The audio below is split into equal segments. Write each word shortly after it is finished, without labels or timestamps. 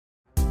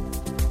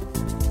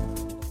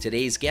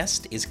Today's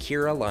guest is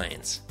Kiera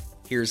Lyons.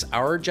 Here's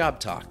our job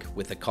talk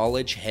with a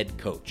college head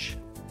coach.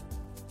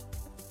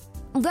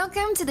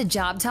 Welcome to the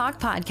Job Talk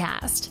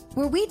podcast,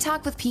 where we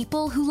talk with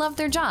people who love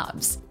their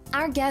jobs.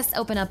 Our guests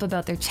open up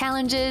about their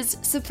challenges,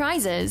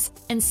 surprises,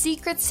 and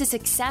secrets to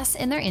success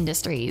in their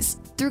industries.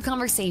 Through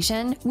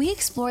conversation, we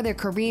explore their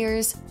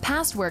careers,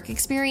 past work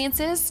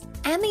experiences,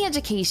 and the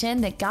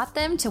education that got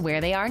them to where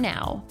they are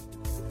now.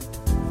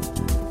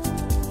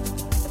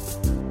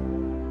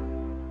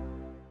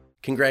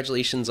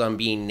 Congratulations on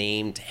being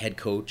named head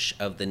coach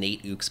of the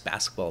Nate Ooks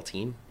basketball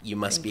team. You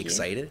must be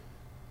excited.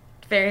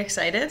 Very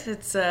excited.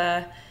 It's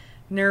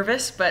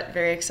nervous, but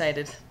very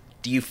excited.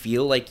 Do you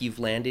feel like you've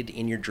landed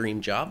in your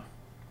dream job?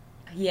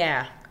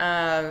 Yeah.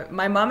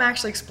 My mom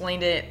actually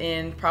explained it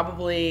in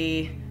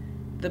probably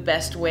the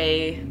best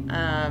way.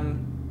 I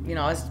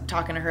was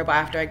talking to her about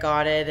after I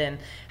got it and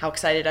how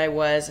excited I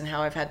was and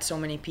how I've had so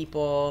many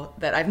people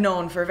that I've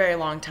known for a very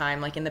long time,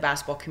 like in the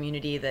basketball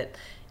community that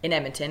in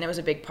Edmonton. It was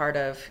a big part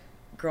of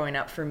growing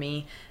up for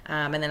me.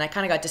 And then I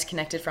kind of got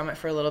disconnected from it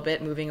for a little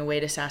bit, moving away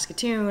to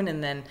Saskatoon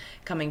and then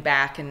coming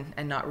back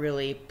and not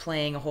really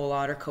playing a whole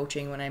lot or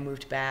coaching when I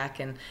moved back.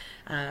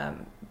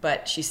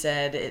 But she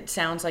said, it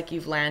sounds like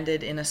you've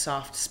landed in a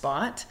soft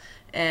spot.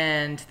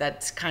 And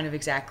that's kind of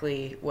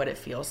exactly what it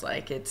feels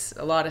like. It's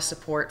a lot of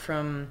support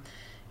from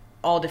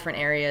all different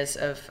areas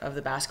of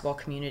the basketball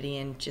community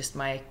and just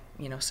my,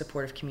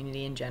 supportive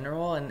community in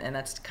general. And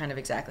that's kind of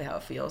exactly how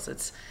it feels.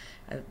 It's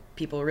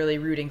people really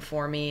rooting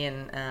for me,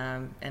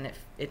 and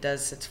it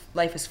does.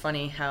 Life is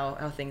funny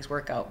how things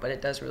work out, but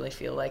it does really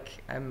feel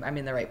like I'm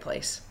in the right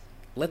place.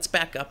 Let's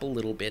back up a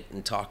little bit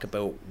and talk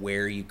about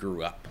where you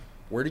grew up.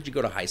 Where did you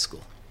go to high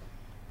school?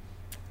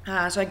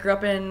 So I grew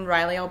up in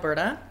Riley,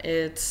 Alberta.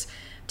 It's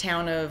a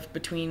town of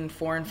between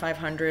 400 and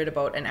 500,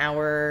 about an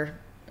hour,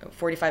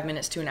 45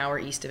 minutes to an hour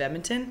east of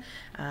Edmonton,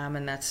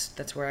 and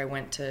that's where I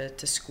went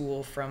to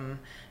school from.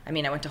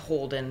 I went to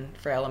Holden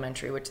for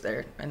elementary, which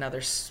they're another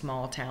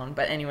small town.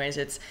 But anyways,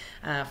 it's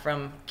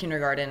from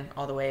kindergarten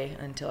all the way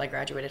until I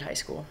graduated high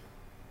school.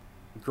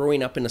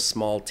 Growing up in a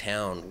small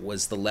town,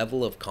 was the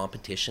level of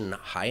competition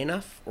high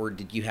enough, or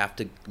did you have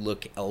to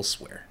look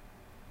elsewhere?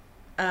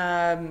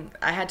 I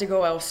had to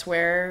go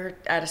elsewhere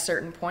at a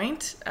certain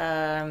point.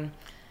 I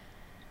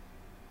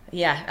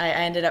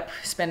ended up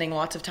spending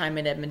lots of time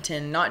in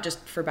Edmonton, not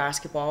just for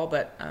basketball,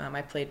 but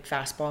I played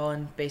fastball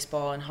and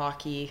baseball and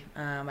hockey.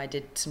 I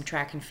did some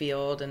track and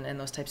field and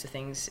those types of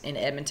things in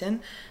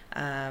Edmonton.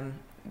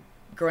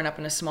 Growing up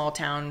in a small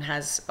town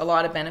has a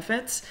lot of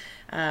benefits.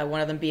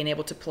 One of them being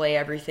able to play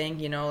everything,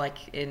 like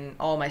in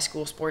all my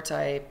school sports,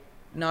 I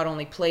not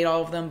only played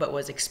all of them, but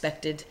was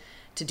expected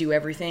to do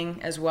everything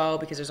as well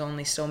because there's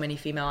only so many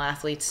female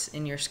athletes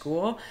in your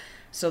school.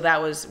 So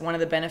that was one of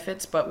the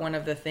benefits, but one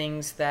of the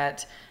things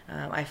that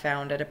I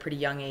found at a pretty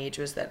young age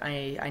was that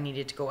I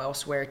needed to go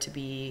elsewhere to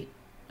be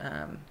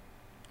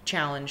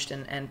challenged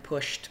and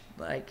pushed,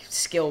 like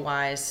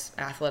skill-wise,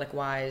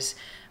 athletic-wise,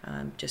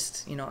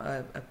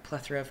 a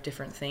plethora of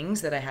different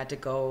things that I had to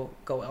go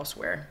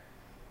elsewhere.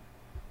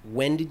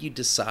 When did you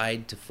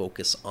decide to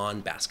focus on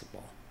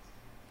basketball?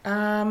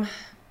 The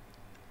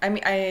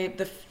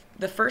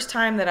first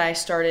time that I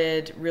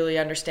started really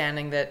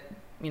understanding that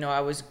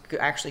I was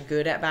actually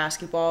good at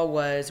basketball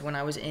was when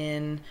I was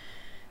in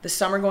the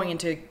summer going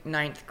into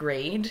 9th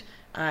grade.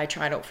 I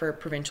tried out for a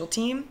provincial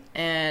team,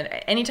 and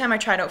anytime I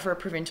tried out for a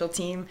provincial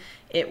team,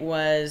 it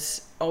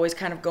was always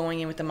kind of going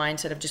in with the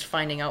mindset of just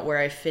finding out where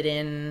I fit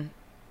in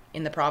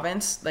the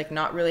province, like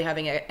not really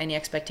having any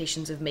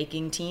expectations of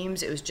making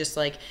teams. It was just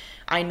like,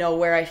 I know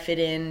where I fit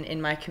in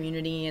my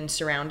community and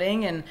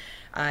surrounding, and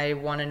I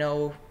want to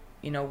know,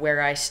 where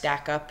I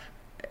stack up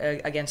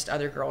against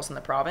other girls in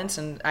the province.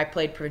 And I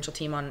played provincial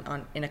team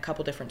in a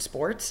couple different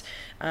sports,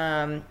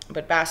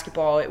 but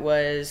basketball, it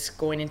was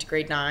going into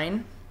grade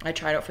 9. I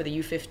tried out for the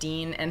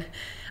U15, and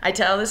I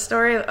tell this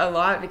story a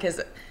lot because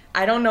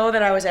I don't know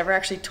that I was ever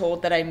actually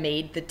told that I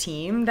made the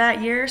team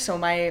that year. So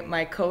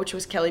my coach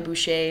was Kelly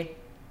Boucher.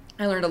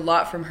 I learned a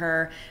lot from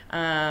her.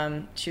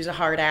 She was a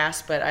hard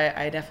ass, but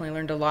I definitely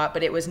learned a lot.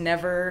 But it was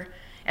never...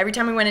 Every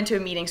time we went into a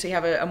meeting, so you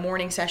have a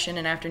morning session,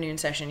 an afternoon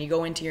session, you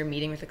go into your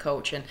meeting with the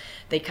coach and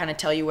they kind of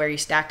tell you where you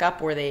stack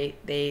up or you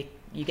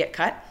get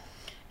cut.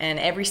 And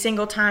every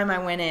single time I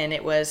went in,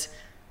 it was,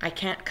 I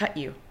can't cut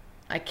you.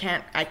 I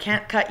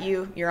can't cut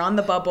you. You're on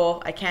the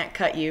bubble. I can't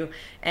cut you.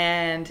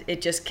 And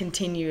it just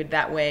continued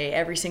that way.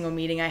 Every single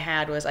meeting I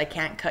had was, I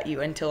can't cut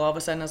you, until all of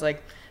a sudden I was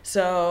like,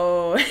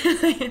 so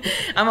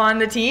I'm on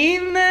the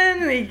team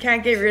then? You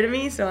can't get rid of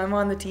me, so I'm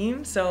on the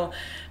team. So,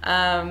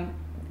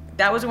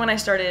 that was when I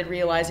started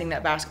realizing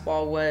that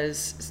basketball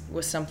was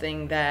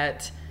something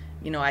that,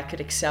 I could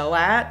excel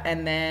at.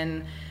 And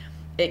then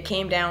it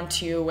came down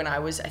to when I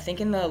was, I think,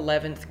 in the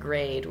 11th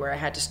grade, where I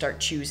had to start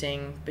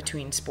choosing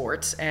between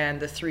sports. And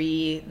the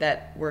three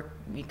that were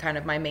kind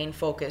of my main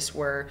focus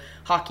were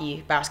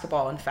hockey,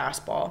 basketball, and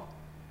fastball.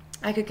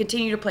 I could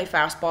continue to play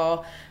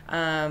fastball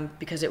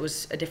because it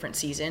was a different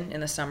season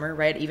in the summer,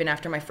 right? Even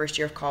after my first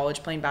year of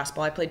college playing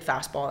basketball, I played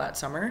fastball that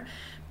summer.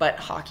 but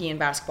hockey and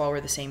basketball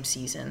were the same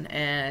season,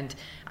 and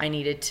I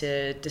needed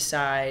to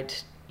decide,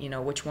 you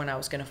know, which one I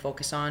was going to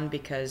focus on,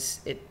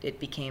 because it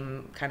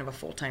became kind of a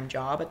full-time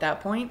job at that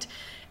point.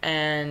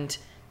 And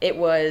it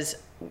was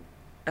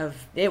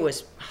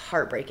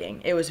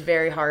heartbreaking. It was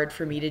very hard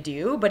for me to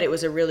do, but it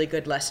was a really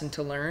good lesson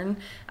to learn,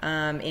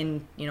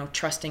 in, you know,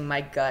 trusting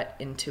my gut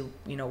into,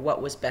 you know,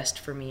 what was best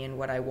for me and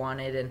what I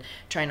wanted, and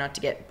try not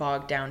to get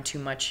bogged down too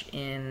much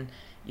in,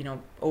 you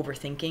know,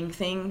 overthinking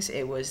things.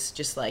 It was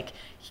just like,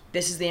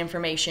 this is the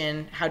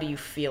information, how do you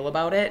feel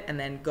about it? And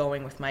then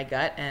going with my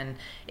gut. And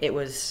it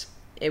was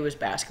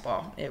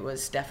basketball. It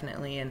was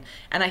definitely, and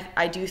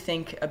I do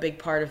think a big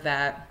part of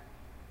that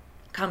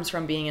comes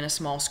from being in a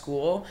small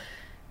school.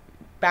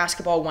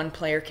 Basketball, one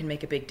player can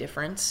make a big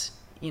difference.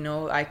 You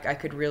know, I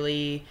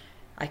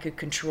could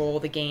control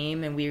the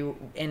game, and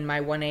in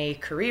my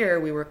 1A career,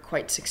 we were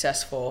quite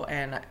successful,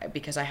 and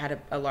because I had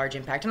a large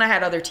impact. And I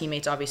had other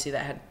teammates, obviously,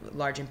 that had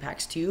large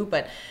impacts too,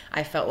 but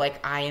I felt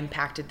like I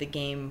impacted the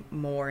game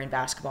more in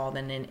basketball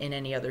than in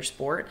any other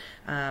sport.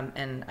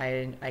 And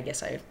I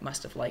guess I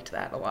must have liked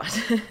that a lot.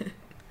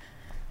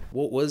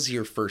 What was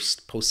your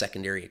first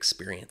post-secondary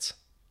experience?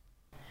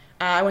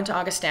 I went to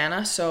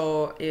Augustana,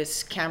 so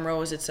it's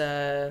Camrose.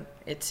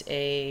 It's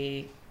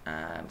a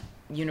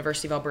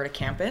University of Alberta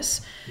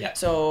campus. Yeah.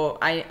 So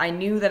I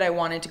knew that I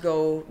wanted to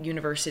go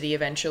university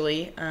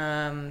eventually,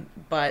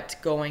 but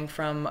going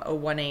from a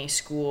 1A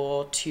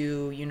school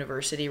to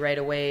university right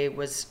away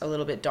was a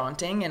little bit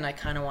daunting, and I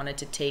kind of wanted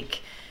to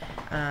take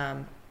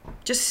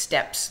just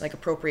steps, like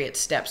appropriate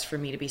steps for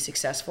me to be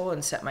successful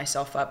and set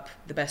myself up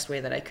the best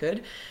way that I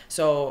could.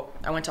 So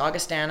I went to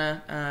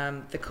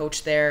Augustana. The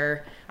coach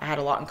there, I had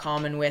a lot in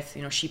common with.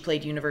 You know, she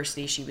played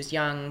university. She was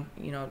young,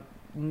 you know,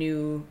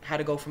 knew how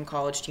to go from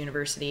college to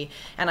university,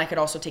 and I could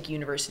also take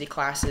university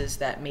classes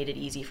that made it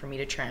easy for me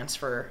to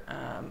transfer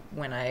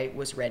when I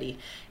was ready,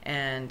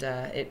 and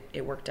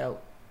it worked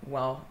out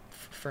well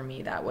for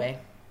me that way.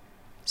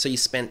 So you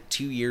spent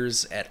 2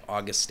 years at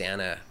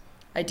Augustana.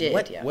 I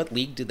did. Yeah. What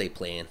league did they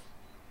play in?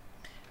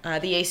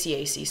 The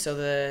ACAC, so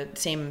the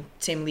same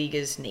league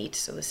as Nate,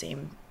 so the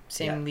same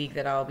league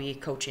that I'll be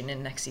coaching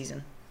in next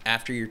season.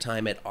 After your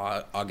time at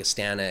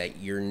Augustana,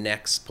 your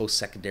next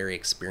post-secondary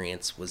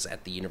experience was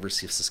at the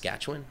University of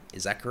Saskatchewan.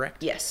 Is that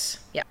correct? Yes.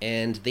 Yeah.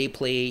 And they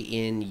play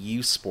in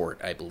U Sport,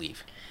 I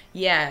believe.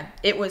 Yeah,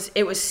 it was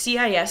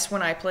CIS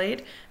when I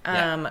played,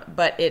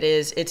 but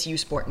it's U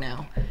Sport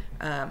now.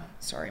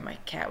 Sorry, my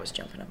cat was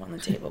jumping up on the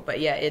table,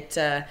 but yeah,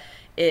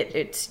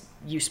 it's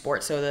U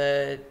Sport, so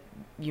the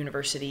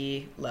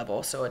university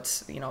level. So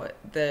it's, you know,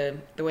 the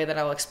way that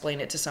I'll explain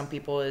it to some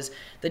people is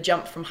the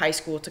jump from high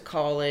school to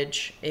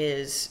college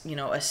is, you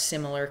know, a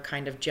similar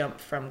kind of jump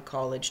from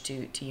college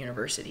to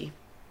university.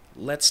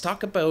 Let's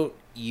talk about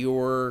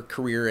your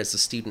career as a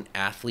student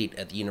athlete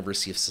at the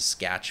University of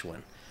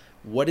Saskatchewan.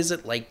 What is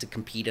it like to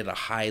compete at a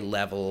high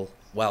level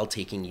while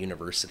taking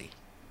university?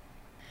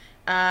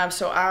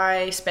 So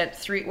I spent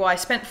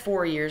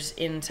 4 years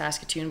in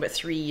Saskatoon, but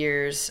 3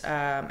 years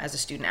as a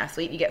student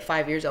athlete. You get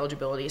 5 years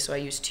eligibility, so I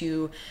used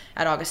 2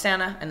 at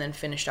Augustana and then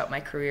finished out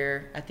my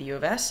career at the U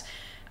of S.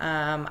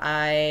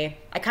 I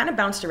kind of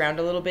bounced around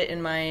a little bit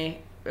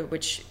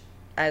which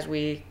as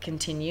we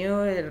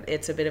continue,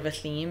 it's a bit of a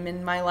theme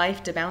in my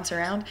life to bounce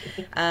around,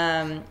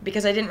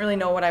 because I didn't really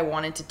know what I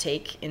wanted to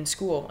take in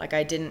school. Like,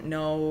 I didn't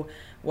know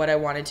what I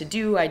wanted to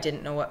do. I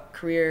didn't know what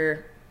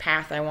career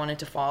path I wanted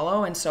to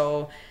follow, and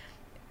so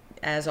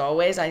as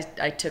always, I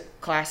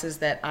took classes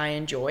that I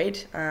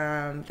enjoyed,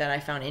 that I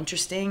found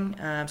interesting.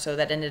 So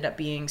that ended up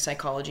being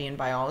psychology and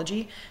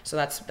biology. So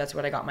that's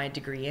what I got my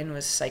degree in,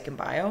 was psych and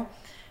bio.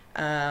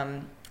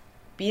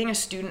 Being a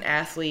student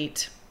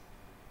athlete,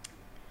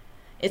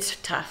 it's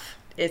tough.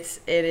 It's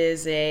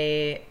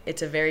a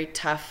very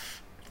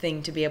tough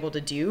thing to be able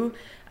to do,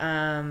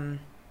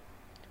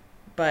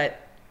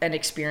 but an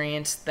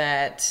experience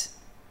that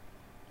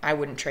I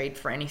wouldn't trade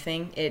for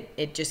anything.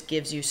 It just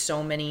gives you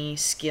so many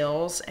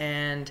skills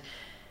and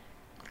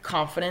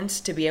confidence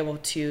to be able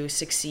to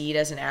succeed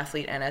as an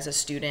athlete and as a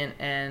student.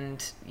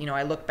 And, you know,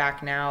 I look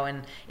back now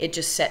and it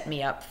just set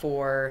me up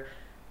for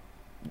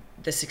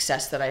the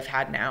success that I've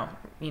had now.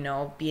 You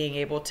know, being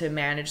able to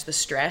manage the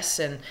stress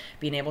and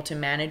being able to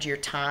manage your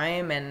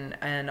time,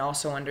 and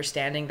also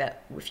understanding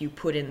that if you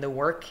put in the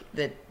work,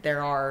 that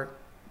there are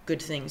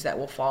good things that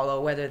will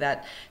follow, whether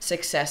that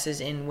success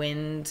is in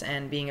wins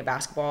and being a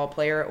basketball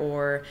player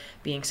or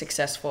being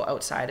successful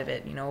outside of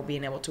it. You know,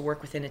 being able to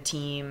work within a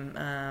team,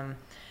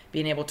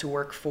 being able to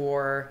work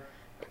for,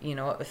 you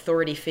know,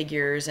 authority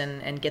figures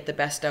and get the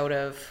best out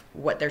of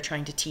what they're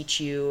trying to teach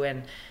you,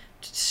 and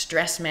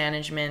stress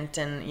management,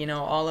 and, you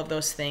know, all of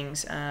those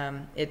things.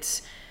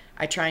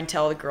 I try and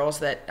tell the girls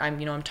that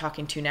I'm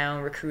talking to now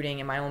and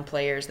recruiting, and my own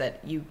players, that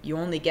you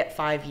only get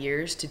 5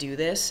 years to do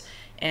this,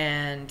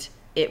 and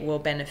it will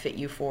benefit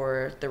you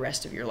for the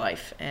rest of your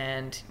life.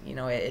 And, you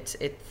know,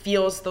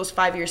 those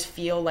 5 years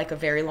feel like a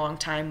very long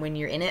time when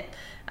you're in it,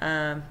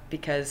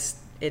 because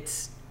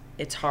it's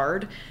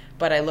hard,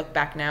 But I look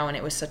back now and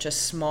it was such a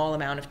small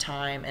amount of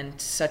time and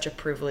such a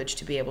privilege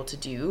to be able to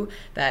do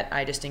that.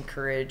 I just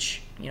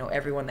encourage,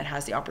 everyone that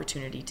has the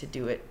opportunity to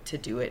do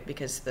it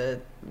because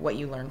what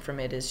you learn from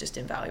it is just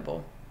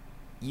invaluable.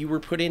 You were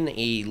put in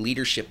a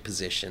leadership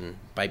position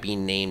by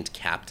being named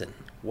captain.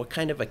 What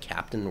kind of a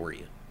captain were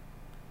you?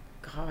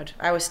 God,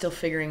 I was still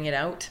figuring it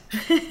out.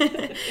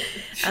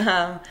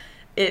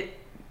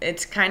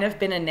 It's kind of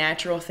been a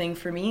natural thing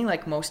for me.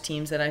 Like most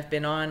teams that I've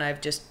been on, I've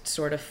just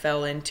sort of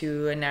fell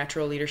into a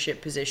natural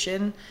leadership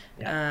position.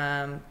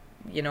 Yeah.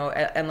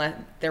 Unless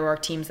there are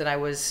teams that I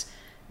was,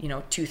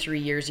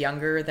 2-3 years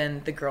younger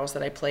than the girls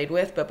that I played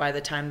with. But by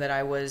the time that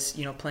I was,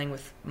 playing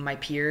with my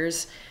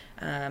peers,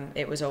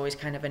 it was always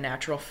kind of a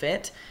natural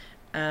fit.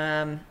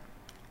 I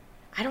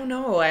don't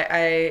know.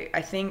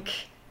 I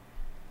think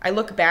I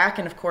look back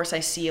and of course I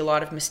see a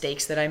lot of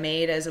mistakes that I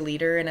made as a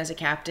leader and as a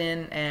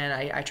captain, and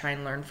I try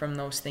and learn from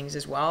those things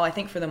as well. I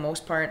think for the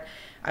most part,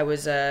 I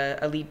was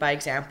a lead by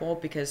example,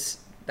 because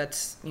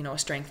that's, a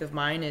strength of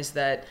mine is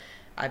that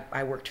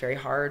I worked very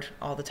hard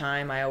all the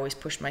time. I always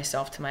pushed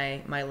myself to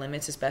my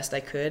limits as best I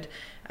could.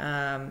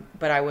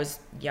 But I was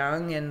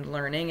young and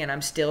learning, and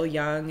I'm still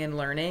young and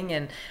learning.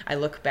 And I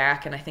look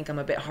back and I think I'm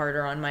a bit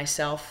harder on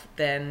myself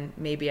than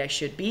maybe I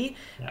should be.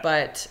 Yeah.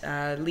 But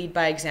lead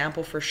by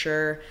example for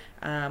sure.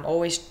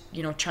 Always,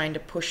 trying to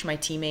push my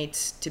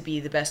teammates to be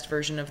the best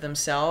version of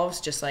themselves,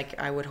 just like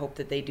I would hope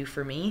that they do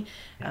for me.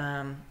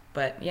 Yeah.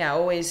 But yeah,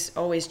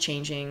 always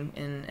changing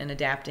and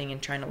adapting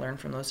and trying to learn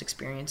from those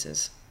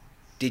experiences.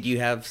 Did you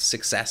have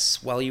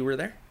success while you were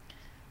there?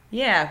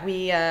 Yeah,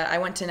 I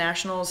went to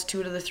nationals 2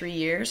 out of the 3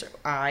 years.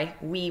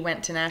 We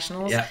went to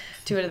nationals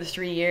 2 out of the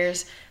 3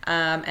 years,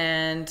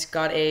 and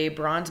got a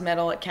bronze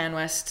medal at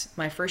CanWest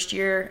my first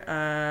year.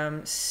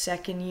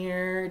 Second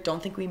year,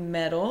 don't think we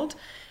medaled.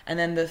 And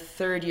then the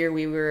third year,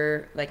 we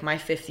were, like my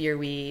 5th year,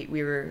 we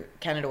were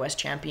Canada West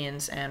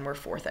champions and we're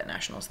 4th at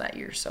nationals that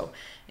year. So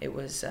it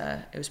was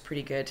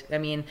pretty good. I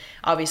mean,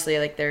 obviously,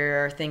 like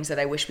there are things that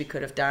I wish we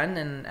could have done,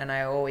 and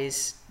I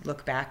always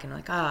look back and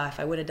like, if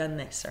I would have done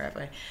this, or if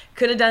I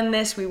could have done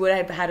this, we would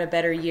have had a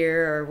better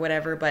year or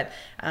whatever. But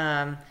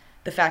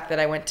the fact that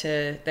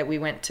we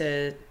went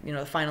to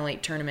the Final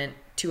 8 tournament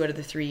 2 out of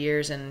the 3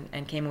 years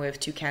and came away with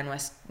 2 Can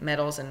West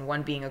medals and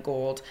 1 being a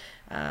gold.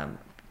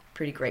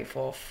 Pretty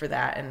grateful for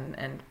that,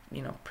 and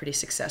pretty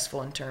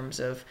successful in terms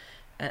of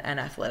an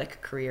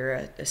athletic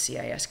career, a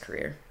CIS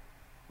career.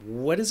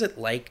 What is it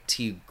like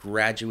to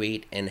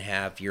graduate and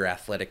have your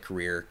athletic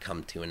career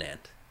come to an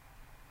end?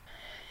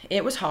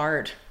 It was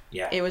hard.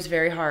 Yeah. It was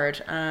very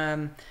hard.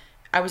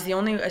 I was the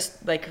only,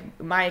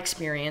 my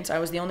experience, I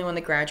was the only one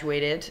that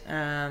graduated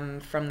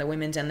from the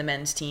women's and the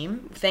men's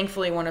team.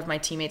 Thankfully, one of my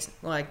teammates,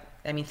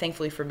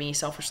 thankfully for me,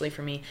 selfishly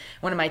for me,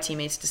 one of my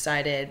teammates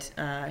decided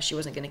she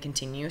wasn't going to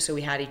continue. So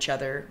we had each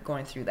other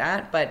going through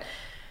that. But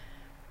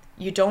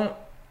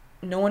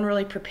no one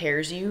really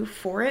prepares you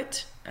for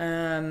it.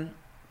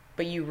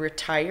 But you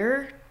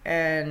retire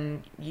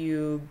and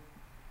you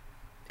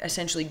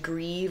essentially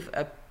grieve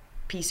a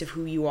piece of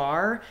who you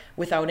are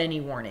without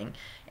any warning.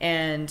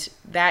 And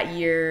that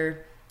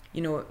year,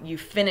 you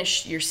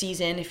finish your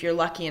season. If you're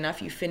lucky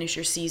enough, you finish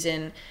your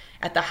season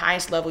at the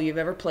highest level you've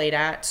ever played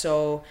at.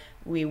 So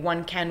we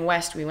won Can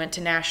West, we went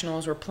to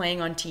nationals, we're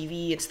playing on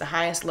TV. It's the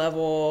highest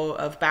level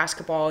of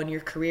basketball in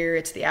your career.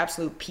 It's the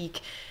absolute peak.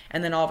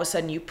 And then all of a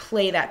sudden you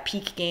play that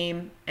peak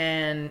game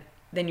and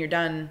then you're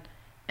done.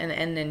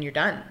 And then you're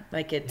done.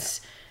 Like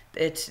it's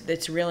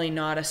really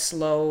not a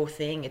slow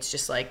thing. It's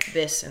just like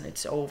this and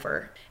it's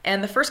over.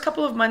 And the first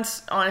couple of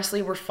months,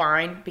 honestly, were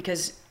fine,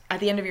 because at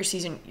the end of your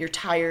season, you're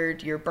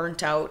tired, you're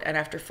burnt out, and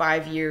after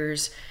 5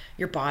 years,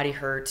 your body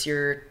hurts,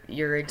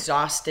 you're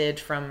exhausted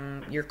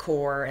from your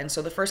core. And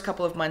so the first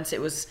couple of months,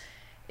 it was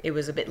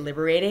a bit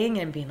liberating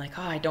and being like,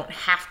 I don't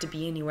have to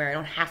be anywhere. I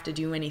don't have to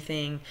do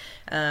anything.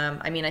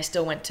 I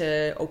still went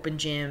to open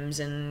gyms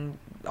and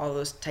all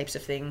those types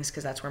of things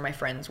because that's where my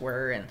friends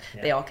were, and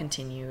they all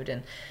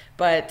continued.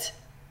 But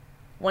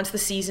once the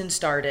season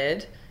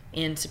started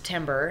in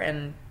September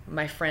and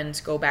my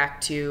friends go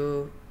back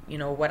to,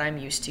 what I'm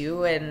used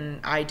to, and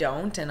I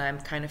don't, and I'm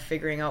kind of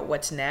figuring out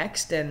what's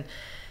next. And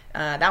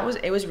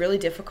it was really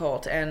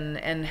difficult.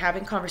 And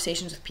having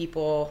conversations with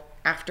people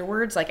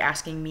afterwards, like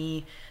asking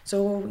me,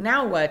 so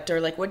now what, or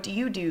like, what do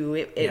you do?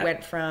 It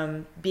went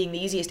from being the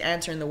easiest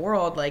answer in the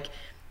world, like,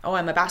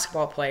 I'm a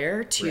basketball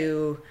player,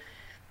 to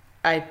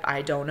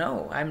I don't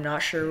know. I'm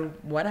not sure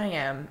what I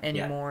am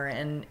anymore.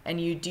 Yeah.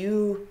 And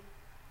you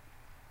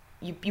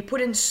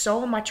put in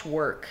so much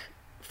work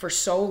for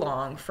so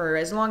long, for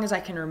as long as I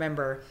can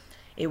remember.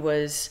 It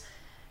was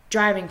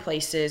driving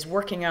places,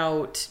 working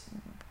out,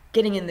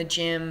 getting in the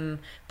gym,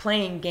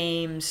 playing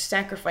games,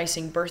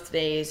 sacrificing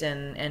birthdays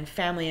and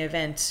family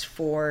events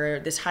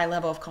for this high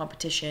level of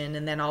competition.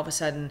 And then all of a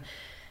sudden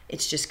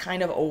it's just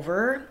kind of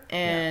over.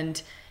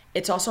 And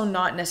it's also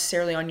not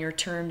necessarily on your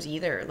terms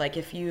either. Like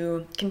if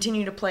you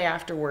continue to play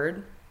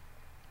afterward,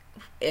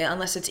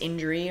 unless it's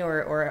injury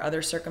or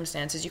other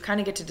circumstances, you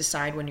kind of get to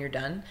decide when you're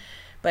done.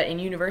 But in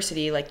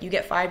university, like, you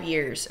get 5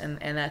 years and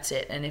that's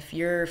it. And if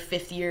your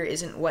 5th year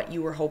isn't what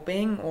you were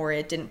hoping, or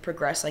it didn't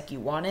progress like you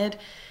wanted,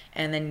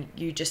 and then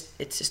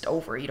it's just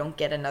over. You don't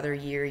get another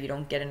year, you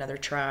don't get another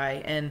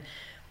try. And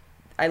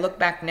I look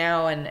back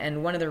now,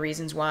 and one of the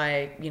reasons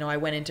why, I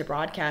went into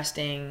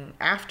broadcasting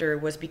after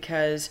was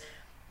because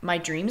my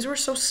dreams were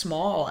so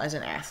small as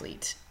an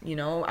athlete.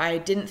 I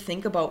didn't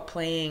think about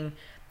playing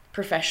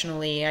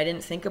professionally. I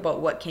didn't think about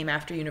what came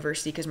after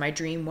university, because my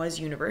dream was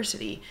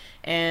university.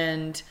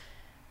 And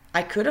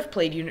I could have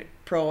played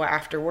pro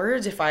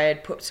afterwards if I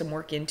had put some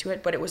work into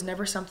it, but it was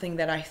never something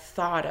that I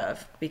thought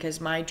of, because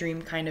my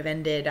dream kind of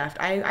ended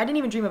after. I didn't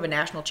even dream of a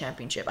national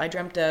championship. I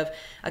dreamt of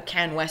a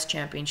Can West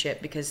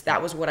championship, because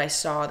that was what I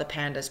saw the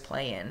Pandas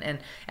play in,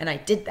 and I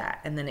did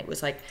that. And then it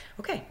was like,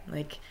 okay,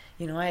 like,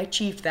 I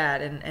achieved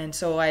that. And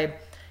so I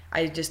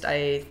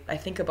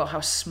think about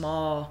how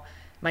small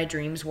my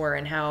dreams were,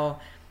 and how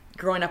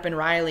growing up in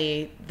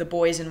Riley, the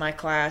boys in my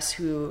class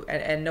who,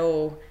 and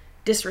no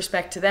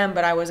disrespect to them,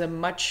 but I was a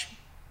much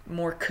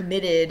more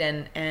committed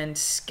and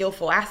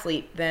skillful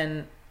athlete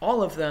than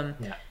all of them.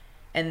 Yeah.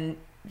 And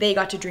they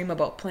got to dream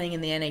about playing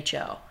in the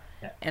NHL.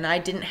 Yeah. And I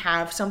didn't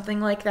have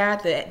something like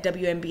that. The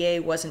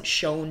WNBA wasn't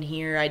shown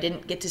here. I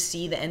didn't get to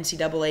see the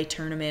NCAA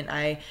tournament.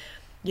 I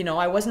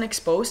wasn't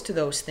exposed to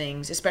those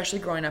things, especially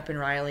growing up in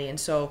Riley. And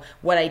so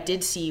what I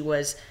did see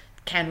was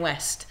Can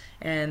West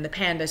and the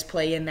Pandas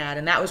play in that,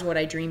 and that was what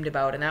I dreamed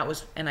about, and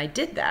I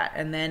did that.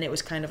 And then it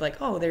was kind of like,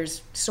 oh,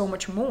 there's so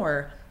much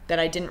more that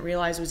I didn't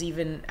realize was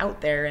even out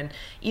there. And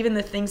even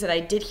the things that I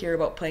did hear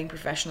about playing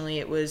professionally,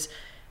 it was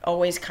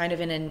always kind of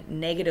in a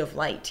negative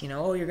light.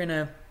 Oh, you're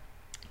gonna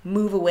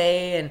move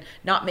away and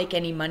not make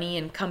any money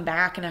and come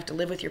back and have to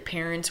live with your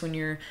parents when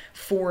you're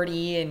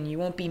 40, and you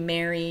won't be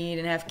married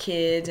and have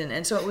kids.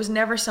 And so it was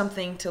never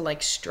something to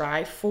like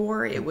strive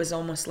for. It was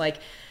almost like,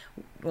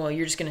 well,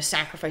 you're just going to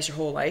sacrifice your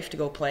whole life to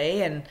go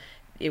play. And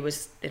it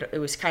was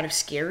kind of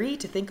scary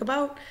to think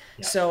about.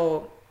 Yeah.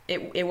 So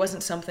it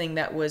wasn't something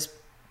that was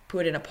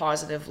put in a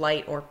positive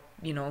light, or,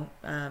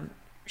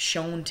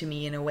 shown to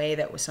me in a way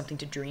that was something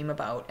to dream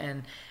about.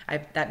 And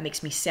that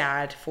makes me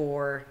sad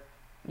for,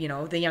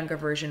 the younger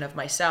version of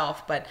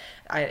myself, but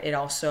it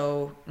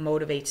also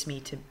motivates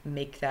me to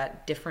make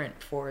that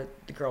different for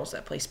the girls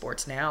that play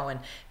sports now, and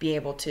be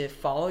able to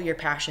follow your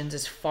passions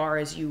as far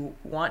as you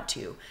want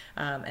to,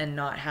 and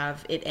not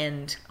have it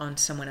end on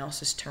someone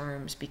else's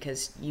terms,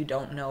 because you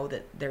don't know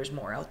that there's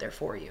more out there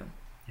for you.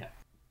 Yeah.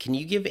 Can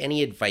you give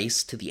any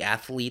advice to the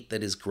athlete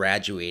that is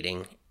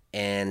graduating,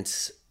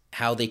 and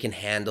how they can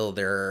handle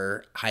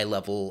their high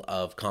level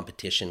of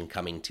competition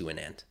coming to an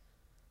end?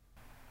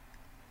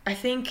 I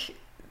think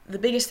the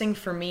biggest thing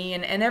for me,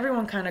 and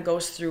everyone kind of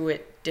goes through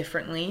it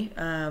differently,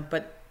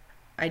 but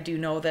I do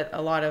know that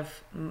a lot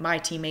of my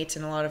teammates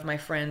and a lot of my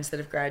friends that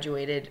have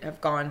graduated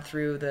have gone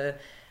through the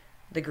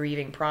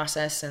grieving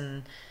process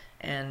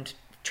and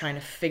trying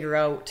to figure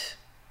out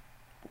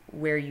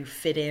where you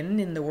fit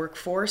in the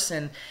workforce,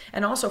 and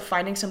also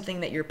finding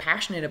something that you're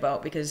passionate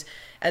about, because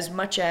as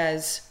much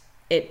as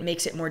it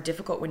makes it more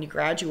difficult when you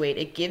graduate,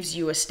 it gives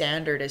you a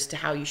standard as to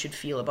how you should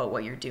feel about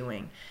what you're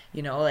doing.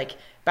 Like,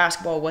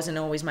 basketball wasn't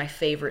always my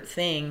favorite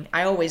thing.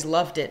 I always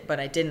loved it, but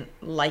I didn't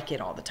like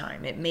it all the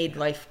time. It made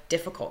life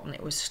difficult, and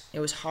it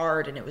was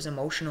hard, and it was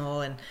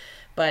emotional,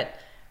 but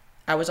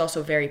I was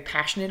also very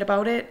passionate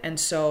about it. And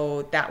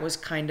so that was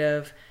kind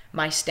of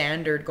my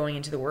standard going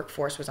into the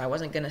workforce, was I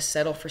wasn't going to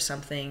settle for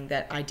something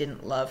that I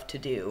didn't love to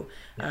do,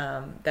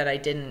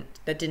 that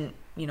didn't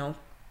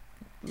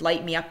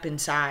light me up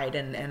inside.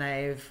 And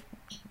I've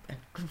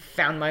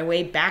found my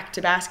way back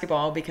to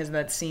basketball, because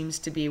that seems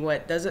to be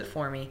what does it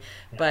for me.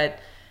 Yeah. But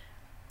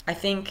I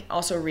think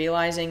also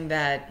realizing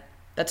that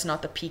that's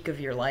not the peak of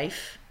your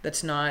life.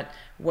 That's not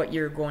what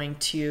you're going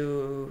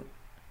to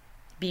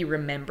be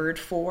remembered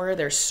for.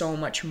 There's so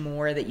much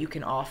more that you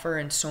can offer,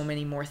 and so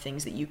many more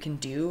things that you can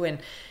do. And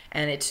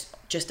it's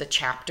just a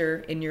chapter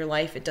in your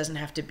life. It doesn't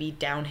have to be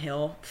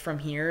downhill from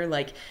here.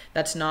 Like,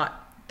 that's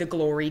not the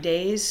glory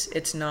days.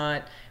 It's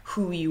not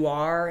who you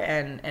are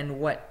and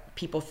what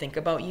people think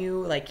about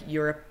you. Like,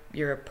 you're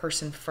a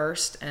person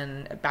first,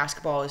 and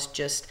basketball is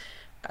just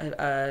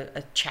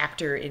a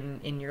chapter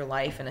in your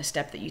life, and a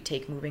step that you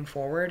take moving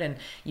forward. And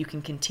you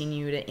can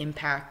continue to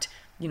impact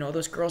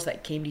those girls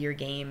that came to your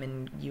game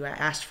and you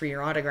asked for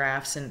your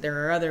autographs, and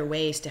there are other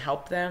ways to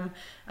help them,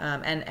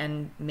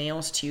 and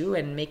males too,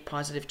 and make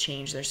positive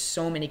change. There's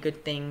so many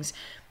good things,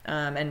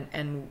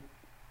 and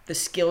the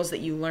skills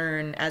that you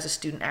learn as a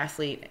student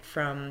athlete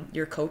from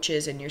your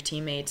coaches and your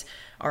teammates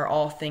are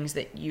all things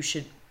that you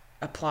should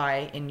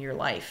apply in your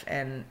life,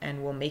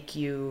 and will make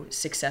you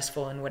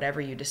successful in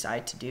whatever you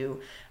decide to do.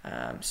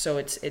 So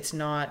it's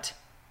not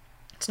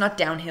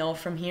downhill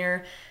from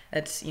here.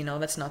 That's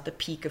not the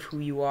peak of who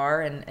you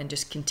are, and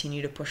just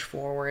continue to push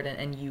forward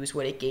and use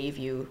what it gave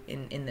you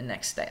in the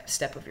next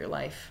step of your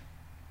life.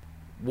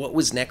 What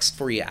was next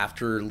for you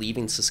after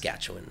leaving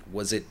Saskatchewan?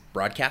 Was it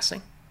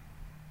broadcasting?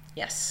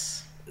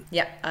 Yes.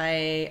 Yeah,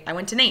 I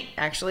went to NAIT,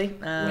 actually.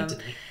 Went to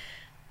NAIT.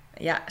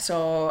 Yeah,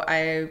 so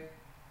I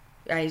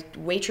I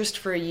waitressed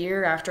for a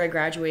year after I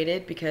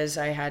graduated because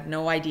I had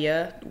no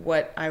idea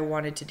what I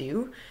wanted to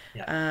do.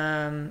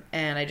 Yeah.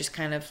 And I just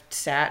kind of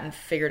sat and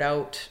figured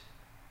out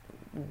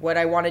what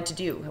I wanted to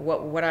do,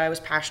 what I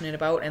was passionate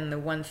about. And the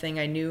one thing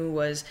I knew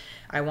was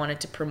I wanted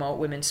to promote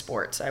women's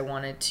sports. I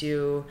wanted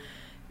to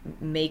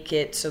make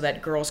it so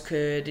that girls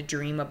could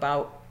dream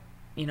about,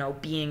 you know,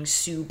 being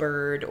Sue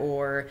Bird,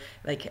 or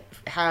like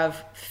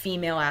have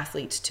female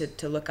athletes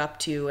to look up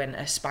to and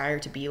aspire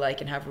to be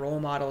like, and have role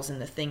models in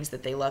the things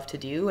that they love to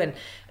do. And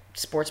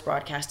sports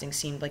broadcasting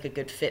seemed like a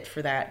good fit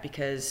for that,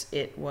 because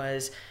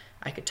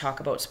I could talk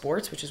about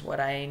sports, which is what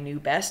I knew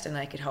best, and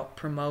I could help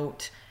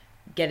promote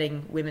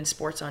getting women's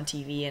sports on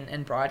TV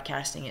and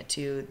broadcasting it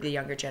to the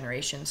younger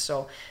generation.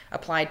 So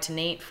applied to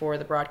NAIT for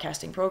the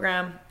broadcasting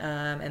program,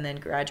 and then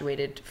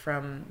graduated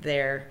from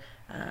there.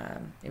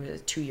 It was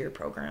a 2-year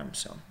program.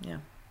 So yeah.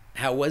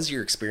 How was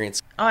your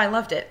experience? Oh, I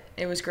loved it.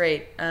 It was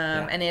great.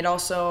 And it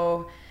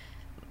also,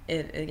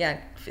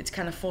 it's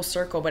kind of full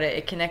circle, but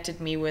it connected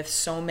me with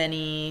so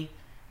many,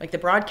 like the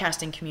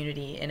broadcasting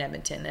community in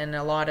Edmonton, and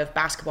a lot of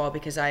basketball,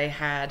 because I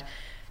had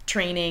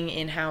training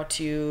in how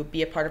to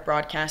be a part of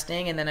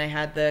broadcasting, and then I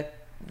had the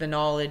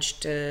knowledge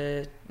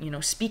to, you know,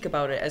 speak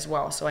about it as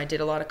well. So I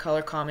did a lot of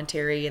color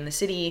commentary in the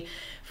city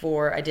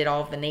I did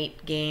all of the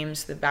NAIT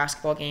games, the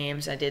basketball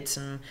games. I did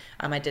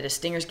I did a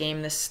Stingers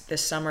game this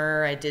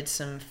summer. I did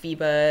some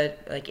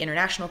FIBA, like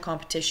international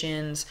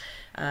competitions,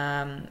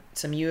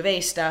 some U of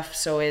A stuff.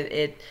 So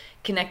it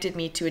connected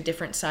me to a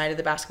different side of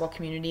the basketball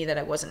community that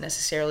I wasn't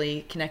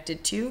necessarily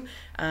connected to.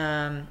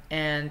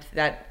 And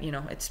that, you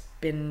know, it's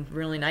been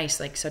really nice,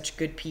 like such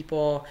good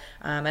people,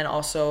 and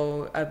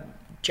also a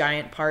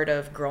giant part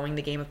of growing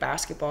the game of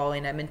basketball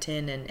in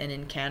Edmonton and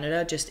in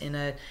Canada, just in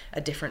a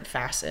different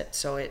facet.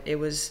 So it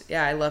was,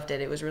 I loved it.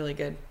 It was really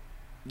good.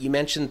 You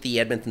mentioned the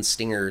Edmonton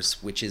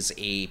Stingers, which is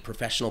a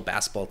professional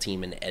basketball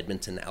team in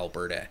Edmonton,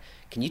 Alberta.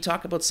 Can you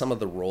talk about some of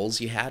the roles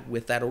you had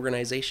with that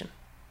organization?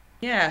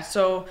 Yeah,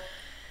 so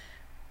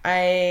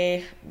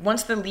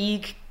once the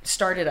league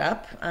started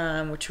up,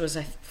 which was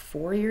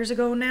 4 years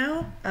ago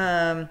now,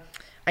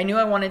 I knew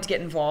I wanted to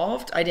get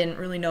involved. I didn't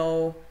really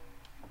know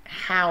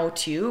how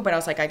to, but I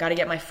was like, I got to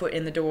get my foot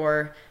in the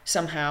door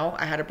somehow.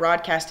 I had a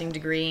broadcasting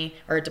degree,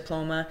 or a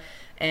diploma,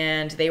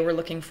 and they were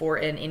looking for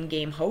an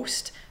in-game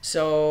host.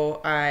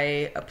 So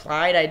I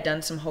applied. I'd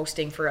done some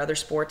hosting for other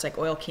sports like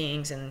Oil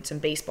Kings and some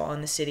baseball in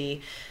the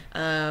city.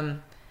 I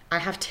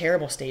have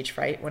terrible stage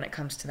fright when it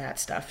comes to that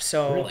stuff.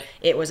 So really?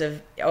 It was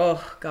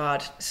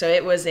So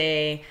it was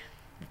a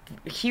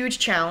huge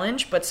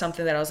challenge, but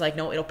something that I was like,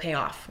 no, it'll pay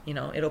off. You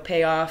know, it'll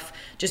pay off.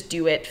 Just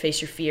do it.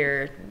 Face your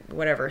fear,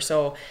 whatever.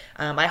 So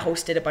I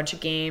hosted a bunch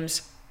of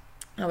games.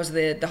 I was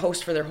the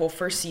host for their whole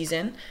first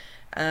season.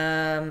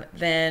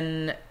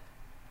 Then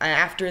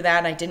after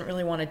that, I didn't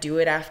really want to do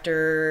it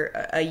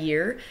after a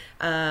year,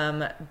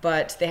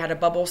 but they had a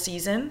bubble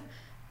season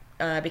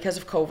because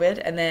of COVID.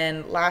 And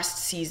then last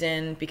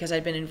season, because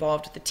I'd been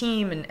involved with the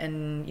team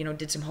and you know,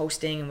 did some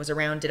hosting and was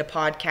around, did a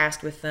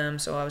podcast with them,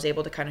 so I was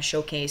able to kind of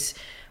showcase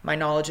my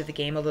knowledge of the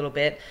game a little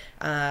bit.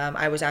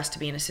 I was asked to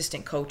be an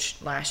assistant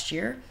coach last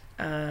year.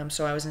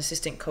 So I was an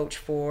assistant coach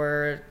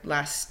for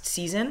last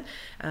season.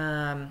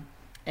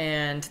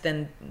 And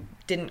then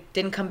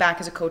didn't come back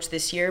as a coach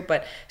this year,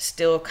 but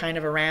still kind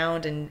of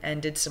around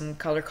and did some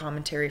color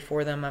commentary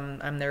for them.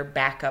 I'm their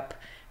backup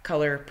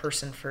color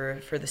person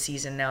for the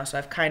season now. So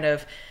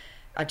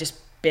I've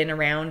just been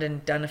around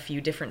and done a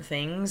few different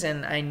things,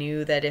 and I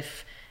knew that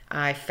if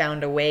I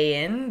found a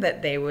way in,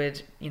 that they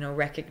would, you know,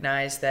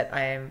 recognize that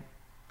I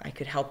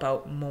could help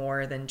out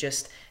more than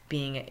just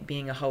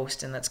being a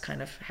host, and that's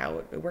kind of how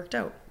it worked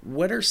out.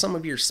 What are some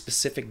of your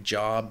specific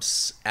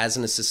jobs as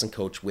an assistant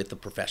coach with the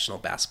professional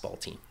basketball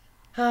team?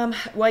 Well,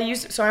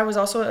 I was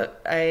also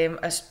I'm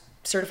a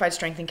certified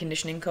strength and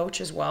conditioning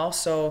coach as well.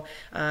 So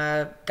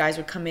guys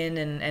would come in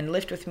and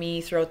lift with me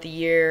throughout the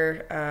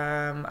year.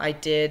 I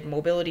did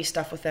mobility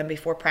stuff with them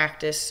before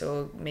practice,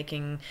 so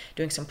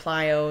doing some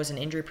plyos and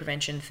injury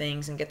prevention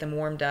things and get them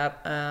warmed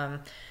up.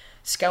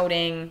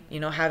 Scouting, you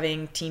know,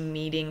 having team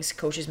meetings,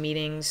 coaches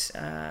meetings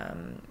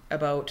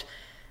about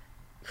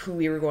who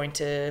we were going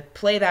to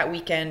play that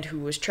weekend, who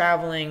was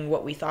traveling,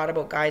 what we thought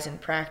about guys in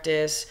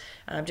practice,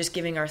 just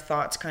giving our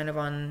thoughts kind of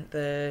on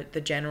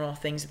the general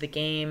things of the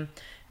game.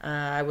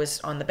 I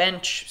was on the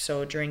bench,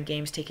 so during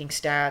games taking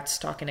stats,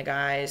 talking to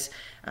guys.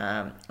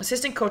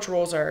 Assistant coach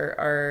roles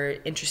are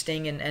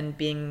interesting, and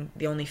being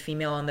the only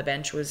female on the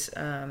bench was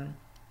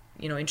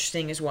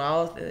interesting as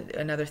well.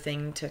 Another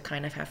thing to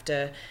kind of have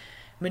to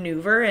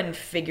maneuver and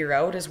figure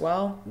out as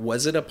well.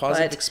 Was it a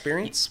positive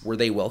experience? Were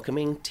they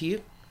welcoming to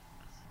you?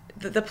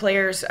 The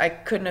players, I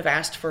couldn't have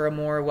asked for a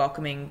more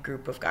welcoming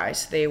group of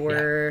guys. They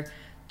were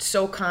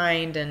so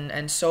kind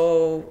and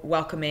so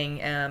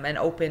welcoming, and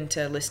open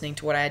to listening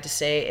to what I had to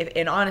say.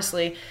 And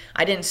honestly,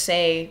 I didn't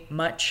say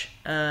much.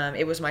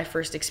 It was my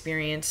first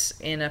experience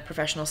in a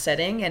professional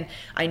setting, and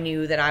I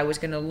knew that I was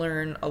going to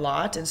learn a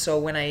lot. And so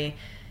when I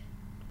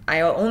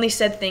only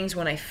said things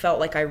when I felt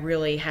like I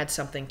really had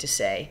something to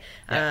say,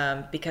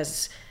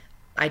 because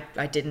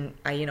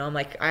I'm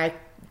like,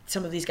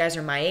 some of these guys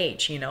are my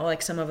age,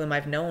 like some of them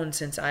I've known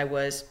since I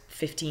was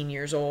 15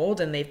 years old,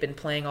 and they've been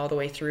playing all the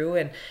way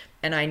through.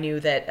 And I knew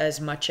that as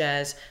much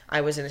as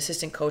I was an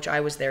assistant coach,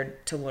 I was there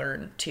to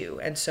learn too.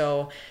 And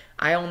so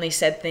I only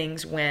said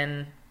things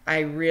when I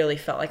really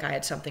felt like I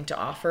had something to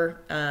offer,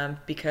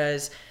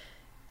 because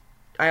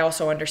I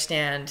also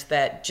understand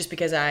that just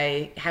because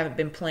I haven't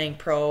been playing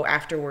pro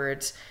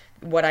afterwards,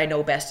 what I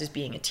know best is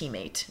being a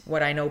teammate.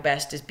 What I know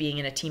best is being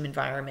in a team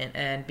environment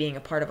and being a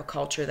part of a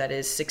culture that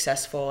is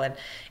successful.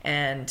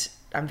 And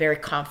I'm very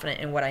confident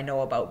in what I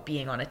know about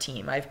being on a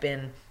team. I've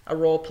been a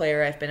role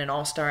player. I've been an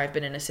all-star. I've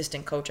been an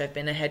assistant coach. I've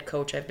been a head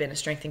coach. I've been a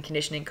strength and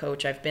conditioning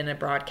coach. I've been a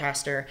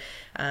broadcaster.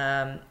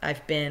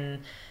 I've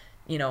been,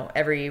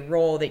 every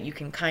role that you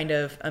can kind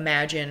of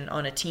imagine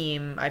on a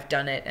team. I've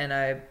done it, and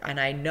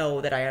I know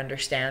that I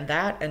understand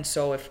that. And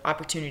so if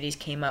opportunities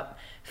came up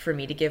for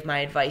me to give my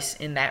advice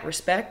in that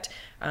respect,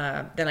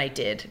 then I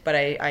did. But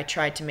I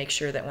tried to make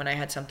sure that when I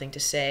had something to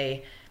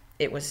say,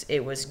 it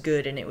was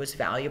good and it was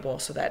valuable,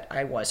 so that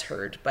I was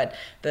heard. But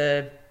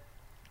the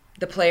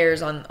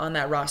players on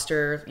that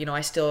roster,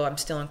 I'm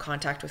still in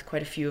contact with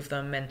quite a few of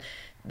them, and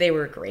they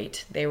were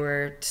great. They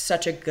were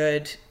such a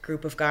good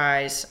group of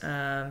guys,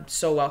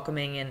 so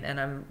welcoming, and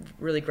I'm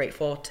really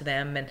grateful to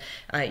them.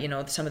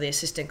 And some of the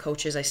assistant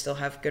coaches I still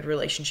have good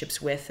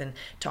relationships with and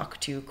talk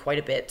to quite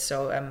a bit.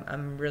 So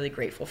I'm really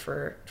grateful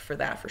for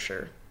that, for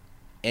sure.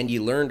 And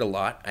you learned a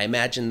lot. I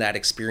imagine that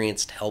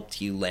experience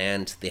helped you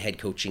land the head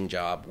coaching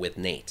job with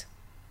Nate.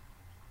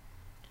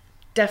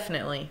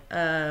 Definitely.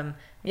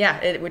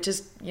 Which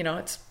is,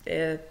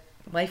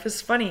 life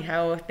is funny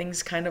how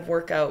things kind of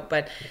work out.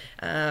 But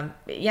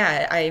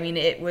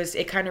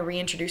it kind of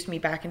reintroduced me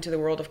back into the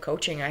world of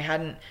coaching. I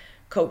hadn't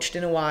coached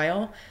in a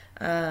while.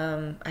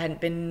 I hadn't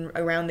been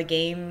around the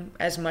game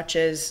as much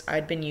as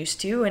I'd been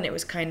used to, and it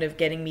was kind of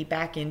getting me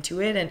back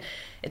into it. And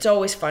it's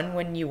always fun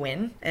when you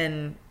win,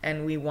 and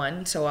we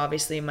won. So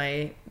obviously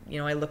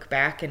I look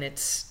back and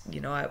it's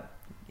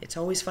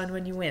always fun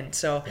when you win.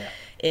 So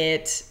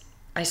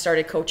I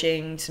started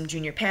coaching some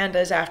junior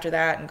pandas after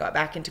that and got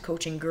back into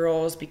coaching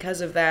girls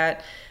because of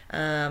that.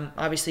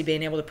 Obviously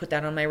being able to put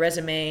that on my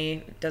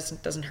resume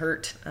doesn't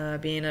hurt,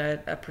 being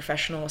a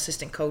professional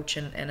assistant coach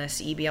and a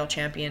CEBL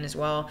champion as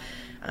well.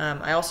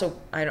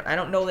 I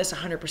don't know this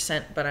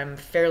 100%, but I'm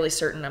fairly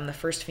certain I'm the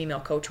first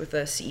female coach with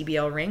a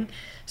CEBL ring.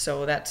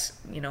 So that's,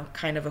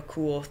 kind of a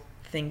cool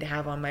thing to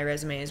have on my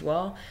resume as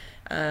well.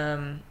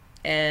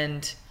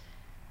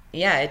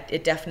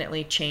 It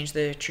definitely changed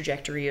the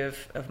trajectory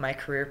of my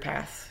career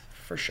path,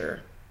 for sure.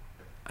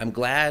 I'm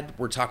glad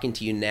we're talking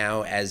to you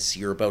now as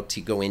you're about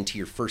to go into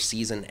your first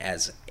season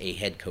as a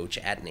head coach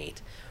at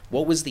Nate.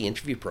 What was the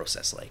interview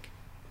process like?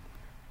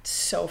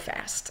 So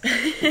fast.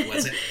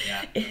 Was it?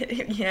 Yeah.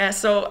 Yeah,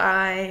 so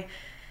I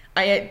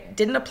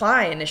didn't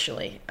apply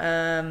initially.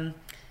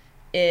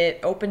 It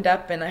opened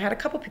up and I had a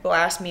couple people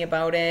ask me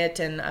about it,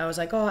 and I was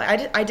like,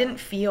 I didn't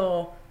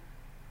feel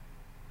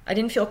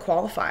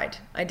qualified.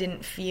 I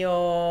didn't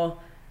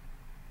feel,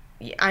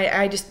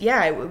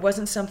 it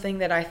wasn't something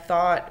that I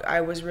thought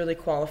I was really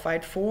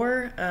qualified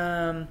for.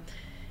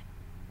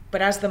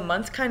 But as the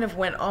month kind of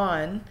went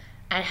on,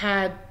 I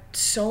had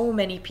so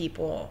many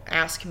people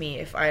ask me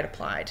if I had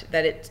applied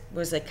that it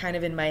was like kind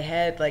of in my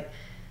head, like,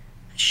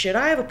 should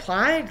I have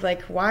applied?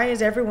 Like, why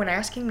is everyone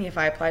asking me if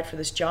I applied for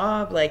this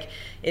job? Like,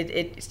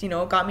 it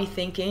got me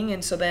thinking.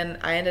 And so then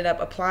I ended up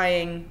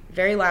applying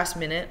very last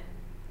minute.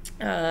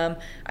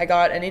 I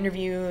got an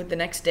interview the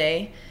next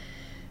day.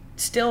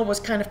 Still was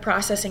kind of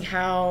processing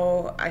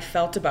how I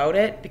felt about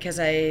it, because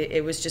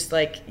it was just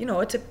like,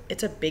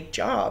 it's a big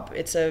job.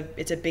 It's a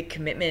big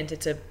commitment.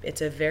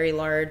 It's a very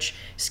large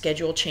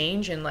schedule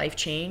change and life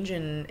change,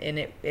 and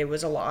it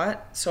was a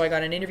lot. So I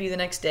got an interview the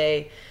next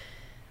day.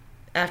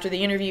 After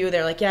the interview,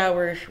 they're like,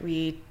 yeah,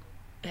 we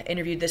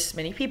interviewed this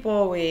many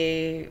people.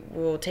 We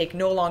will take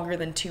no longer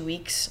than 2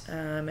 weeks,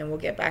 and we'll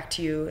get back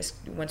to you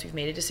once we've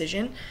made a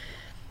decision.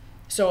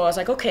 So I was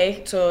like,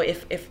 okay. So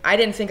if I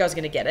didn't think I was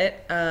going to get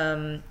it,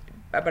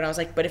 but I was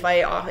like, but if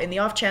in the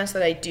off chance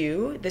that I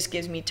do, this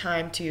gives me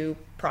time to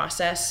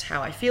process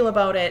how I feel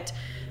about it,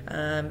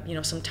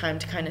 some time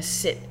to kind of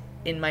sit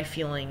in my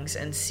feelings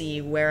and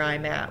see where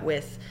I'm at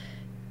with,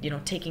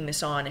 taking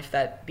this on, if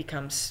that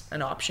becomes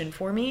an option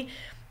for me.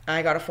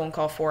 I got a phone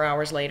call 4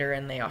 hours later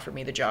and they offered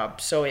me the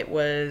job. So it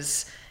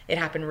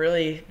happened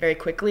really very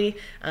quickly.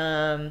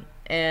 And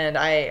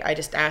I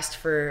just asked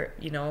for,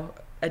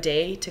 a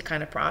day to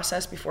kind of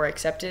process before I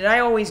accepted it. I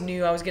always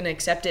knew I was going to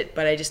accept it,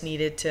 but I just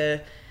needed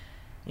to,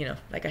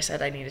 like I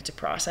said, I needed to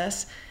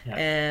process. Yeah.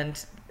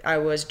 And I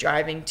was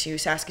driving to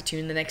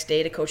Saskatoon the next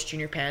day to coach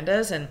junior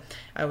pandas, and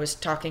I was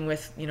talking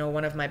with,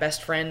 one of my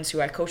best friends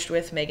who I coached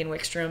with, Megan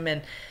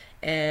Wickstrom,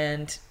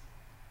 and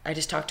I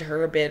just talked to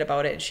her a bit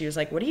about it, and she was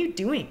like, what are you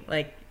doing?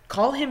 Like,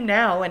 call him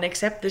now and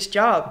accept this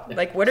job.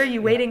 Like, what are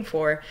you waiting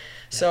for? Yeah.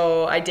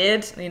 So I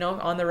did,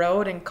 on the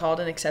road, and called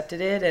and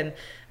accepted it.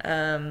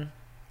 And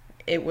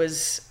it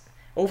was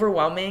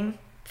overwhelming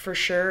for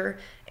sure,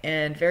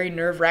 and very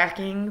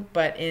nerve-wracking,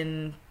 but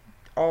in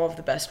all of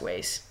the best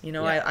ways. You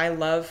know, Yeah. I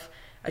love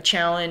a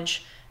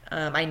challenge.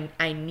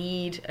 I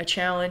need a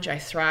challenge. I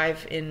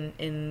thrive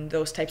in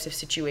those types of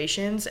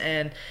situations.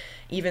 And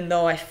even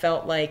though I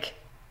felt like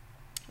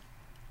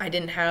I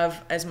didn't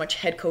have as much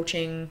head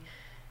coaching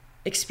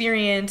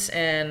experience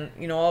and,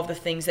 you know, all of the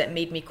things that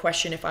made me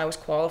question if I was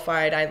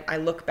qualified, I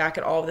look back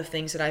at all of the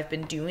things that I've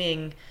been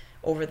doing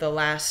over the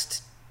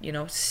last, you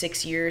know,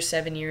 6 years,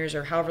 7 years,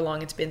 or however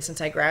long it's been since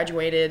I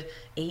graduated.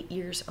 8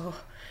 years.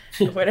 Oh,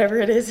 whatever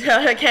it is.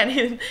 I can't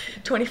even.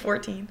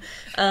 2014.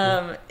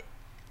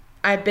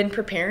 I've been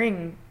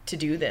preparing to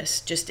do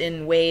this just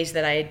in ways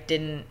that I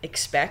didn't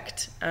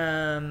expect.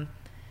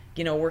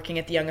 You know, working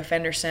at the Young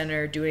Offender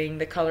Center, doing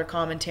the color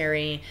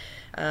commentary,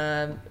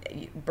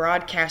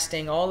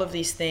 broadcasting, all of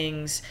these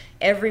things.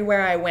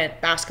 Everywhere I went,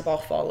 basketball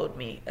followed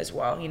me as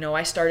well. You know,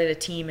 I started a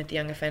team at the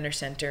Young Offender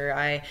Center.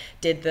 I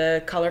did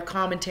the color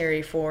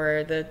commentary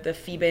for the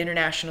FIBA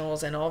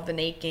Internationals and all of the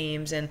NAIT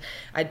games, and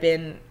I'd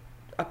been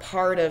a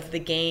part of the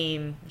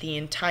game the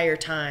entire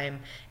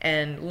time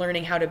and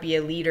learning how to be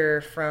a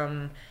leader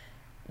from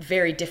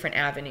very different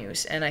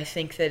avenues. And I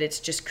think that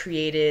it's just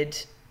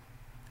created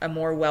a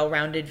more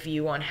well-rounded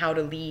view on how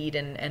to lead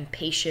and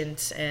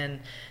patience and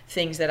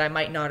things that I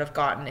might not have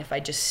gotten if I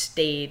just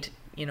stayed,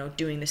 you know,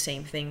 doing the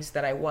same things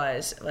that I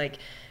was. Like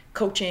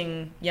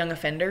coaching young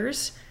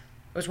offenders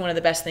was one of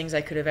the best things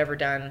I could have ever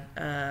done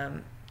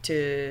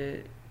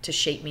to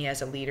shape me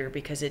as a leader,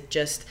 because it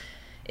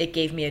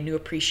gave me a new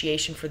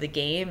appreciation for the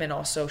game and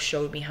also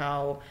showed me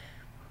how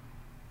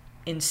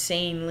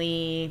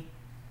insanely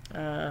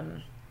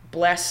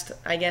blessed,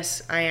 I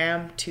guess, I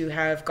am to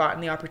have gotten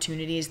the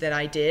opportunities that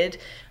I did,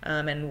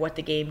 and what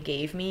the game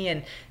gave me,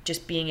 and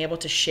just being able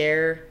to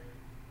share,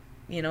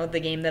 you know,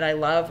 the game that I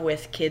love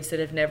with kids that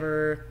have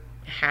never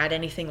had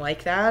anything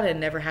like that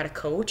and never had a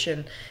coach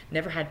and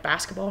never had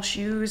basketball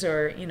shoes,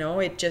 or, you know,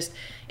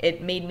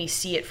 it made me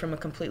see it from a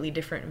completely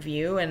different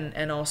view,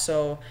 and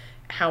also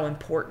how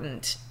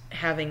important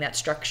having that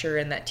structure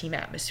and that team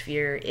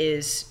atmosphere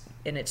is,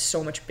 and it's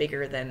so much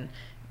bigger than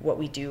what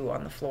we do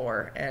on the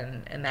floor,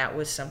 and that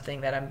was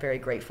something that I'm very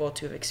grateful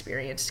to have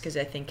experienced, because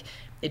I think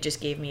it just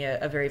gave me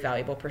a very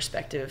valuable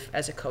perspective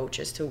as a coach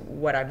as to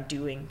what I'm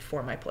doing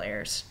for my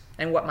players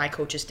and what my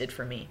coaches did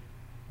for me.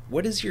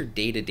 What is your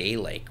day-to-day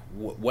like?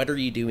 What are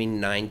you doing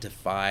 9 to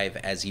 5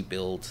 as you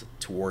build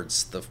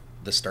towards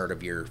the start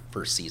of your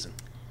first season?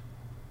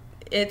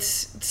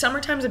 It's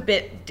summertime's a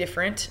bit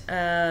different,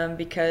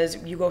 because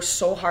you go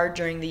so hard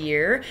during the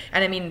year.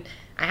 And I mean,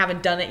 I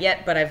haven't done it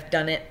yet, but I've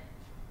done it.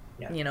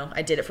 Yeah. You know,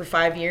 I did it for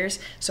 5 years,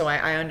 so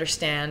I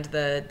understand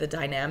the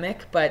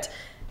dynamic. But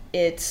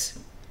it's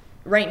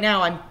right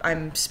now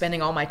I'm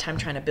spending all my time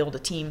trying to build a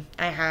team.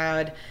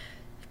 I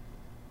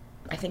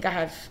think I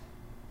have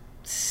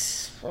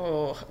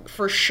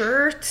for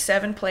sure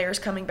 7 players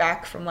coming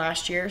back from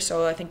last year.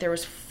 So I think there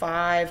was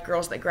 5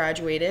 girls that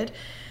graduated,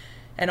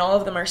 and all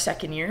of them are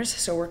second years,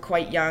 so we're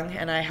quite young,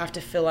 and I have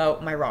to fill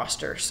out my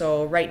roster.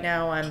 So right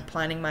now I'm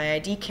planning my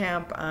ID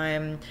camp,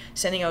 I'm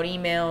sending out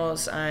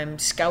emails, I'm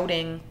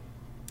scouting,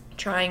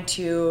 trying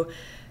to,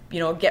 you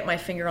know, get my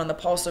finger on the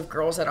pulse of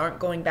girls that aren't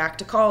going back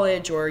to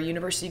college, or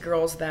university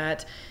girls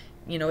that,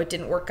 you know, it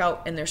didn't work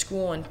out in their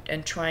school,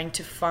 and trying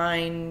to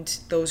find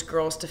those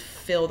girls to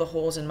fill the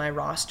holes in my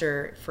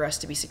roster for us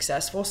to be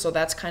successful. So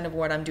that's kind of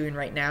what I'm doing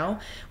right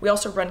now. We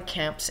also run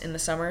camps in the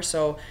summer,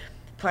 so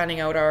planning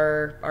out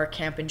our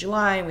camp in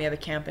July, and we have a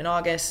camp in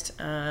August.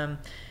 You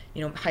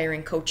know,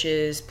 hiring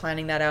coaches,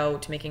 planning that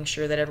out, making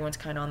sure that everyone's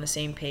kind of on the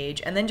same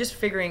page, and then just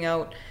figuring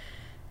out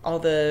all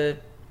the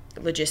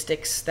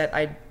logistics that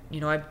I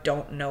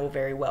don't know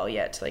very well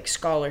yet, like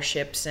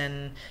scholarships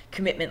and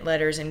commitment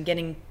letters and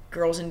getting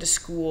girls into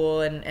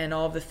school and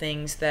all of the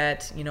things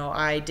that, you know,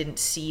 I didn't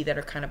see that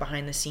are kind of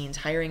behind the scenes,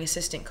 hiring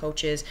assistant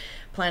coaches,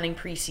 planning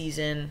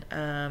preseason,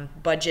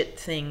 budget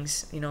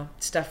things, you know,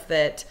 stuff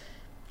that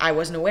I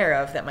wasn't aware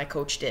of that my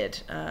coach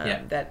did,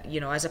 that, you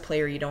know, as a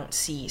player you don't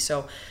see.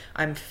 So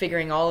I'm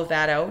figuring all of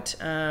that out,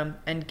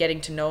 and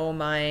getting to know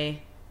my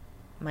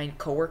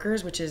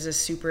coworkers, which is a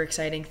super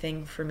exciting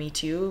thing for me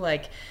too.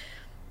 Like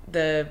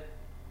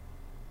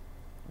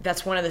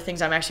that's one of the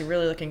things I'm actually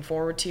really looking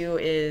forward to,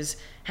 is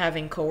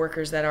having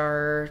coworkers that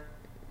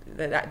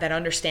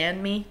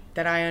understand me,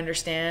 that I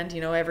understand.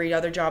 You know, every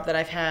other job that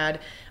I've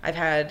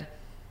had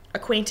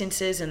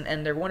acquaintances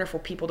and they're wonderful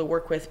people to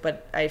work with,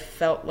 but I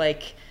felt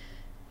like,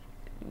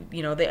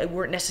 you know, they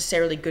weren't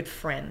necessarily good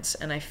friends.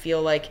 And I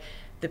feel like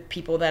the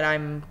people that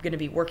I'm going to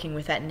be working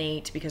with at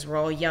NAIT, because we're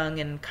all young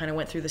and kind of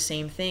went through the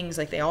same things,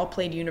 like they all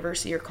played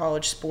university or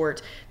college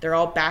sport, they're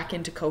all back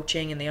into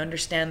coaching, and they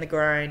understand the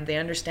grind, they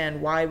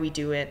understand why we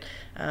do it,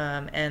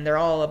 and they're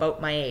all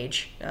about my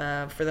age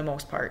for the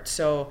most part.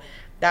 So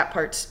that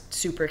part's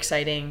super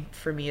exciting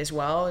for me as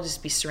well,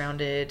 just be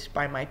surrounded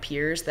by my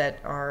peers that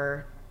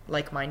are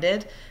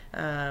like-minded,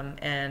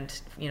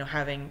 and, you know,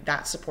 having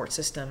that support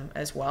system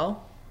as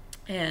well.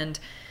 And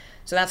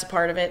so that's a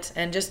part of it.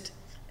 And just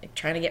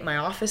trying to get my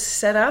office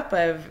set up.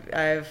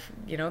 I've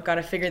you know, got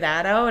to figure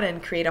that out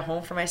and create a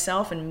home for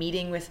myself, and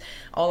meeting with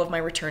all of my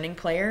returning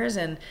players.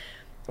 And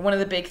one of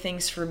the big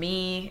things for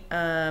me,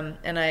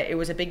 it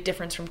was a big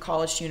difference from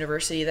college to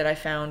university that I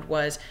found,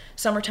 was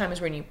summertime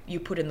is when you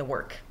put in the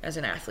work as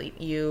an athlete.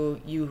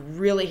 You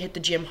really hit the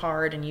gym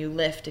hard, and you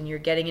lift, and you're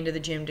getting into the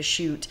gym to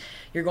shoot.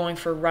 You're going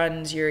for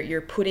runs.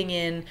 You're putting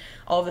in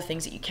all the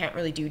things that you can't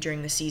really do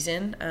during the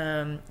season.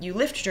 You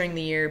lift during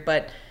the year,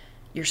 but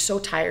you're so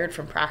tired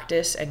from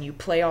practice, and you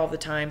play all the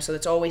time, so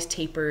it's always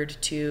tapered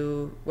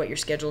to what your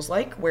schedule's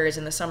like. Whereas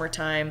in the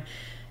summertime,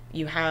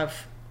 you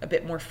have a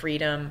bit more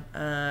freedom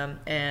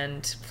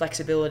and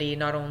flexibility,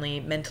 not only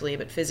mentally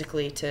but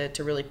physically,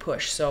 to really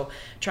push. So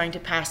trying to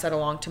pass that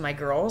along to my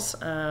girls,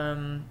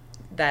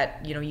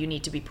 that you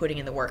need to be putting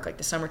in the work. Like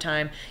the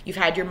summertime, you've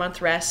had your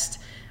month rest.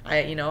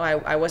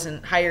 I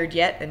wasn't hired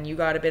yet, and you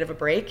got a bit of a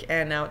break,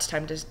 and now it's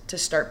time to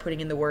start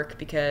putting in the work,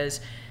 because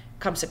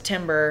come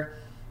September,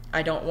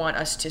 I don't want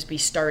us to be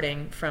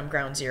starting from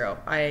ground zero.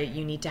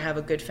 You need to have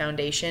a good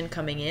foundation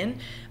coming in,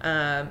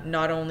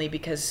 not only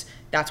because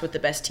that's what the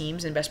best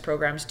teams and best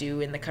programs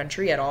do in the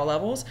country at all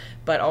levels,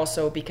 but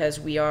also because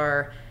we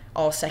are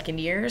all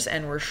second years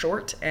and we're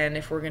short. And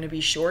if we're going to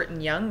be short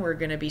and young, we're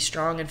going to be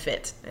strong and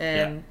fit.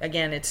 And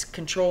again, it's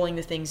controlling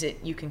the things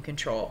that you can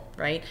control,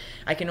 right?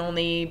 I can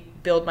only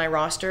build my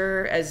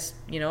roster as,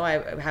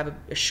 I have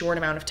a short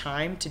amount of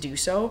time to do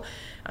so.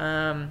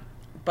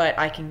 But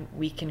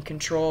we can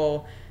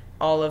control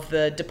all of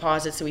the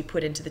deposits that we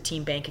put into the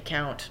team bank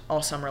account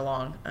all summer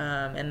long.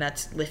 And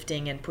that's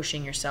lifting and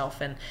pushing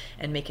yourself and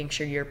making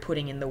sure you're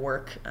putting in the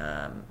work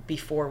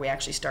before we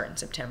actually start in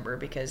September,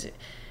 because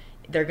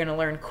they're going to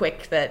learn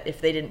quick that if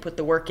they didn't put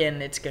the work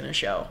in, it's going to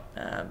show,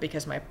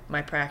 because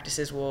my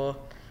practices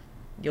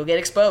you'll get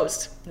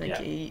exposed.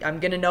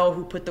 I'm going to know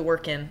who put the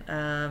work in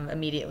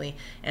immediately.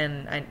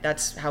 And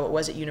that's how it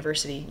was at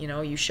university.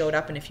 You showed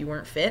up, and if you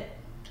weren't fit,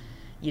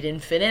 you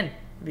didn't fit in,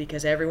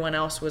 because everyone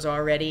else was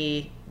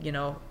already,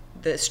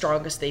 the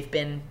strongest they've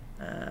been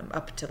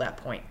up to that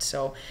point.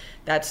 So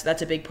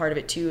that's a big part of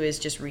it too, is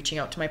just reaching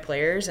out to my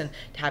players and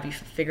have you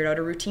figured out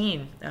a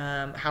routine.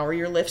 How are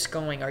your lifts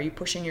going? Are you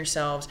pushing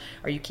yourselves?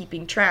 Are you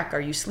keeping track? Are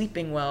you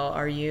sleeping well?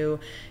 Are you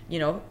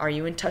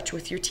in touch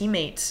with your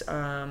teammates?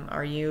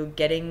 Are you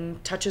getting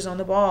touches on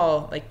the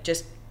ball? Like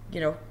just,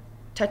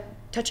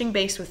 touching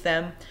base with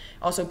them,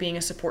 also being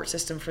a support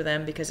system for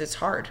them, because it's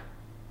hard,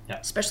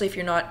 especially if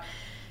you're not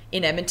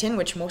in Edmonton,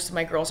 which most of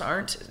my girls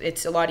aren't.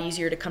 It's a lot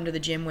easier to come to the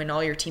gym when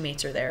all your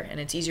teammates are there, and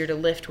it's easier to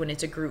lift when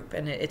it's a group,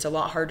 and it's a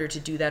lot harder to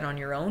do that on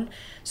your own.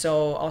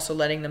 So also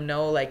letting them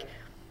know, like,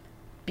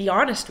 be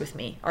honest with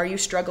me. Are you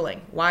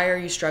struggling? Why are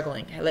you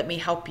struggling? Let me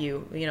help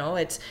you.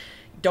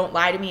 Don't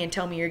lie to me and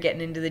tell me you're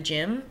getting into the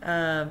gym,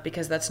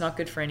 because that's not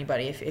good for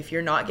anybody. If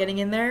you're not getting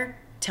in there,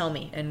 tell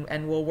me,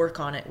 and we'll work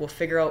on it. We'll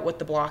figure out what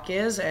the block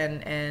is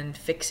and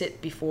fix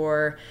it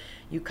before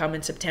you come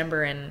in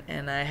September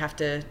and I have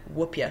to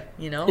whoop you,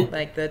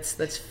 like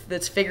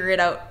let's figure it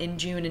out in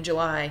June and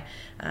July,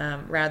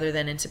 rather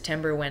than in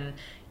September when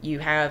you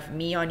have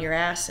me on your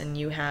ass and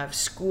you have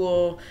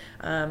school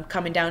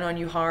coming down on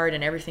you hard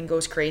and everything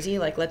goes crazy.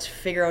 Like, let's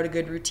figure out a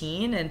good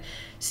routine and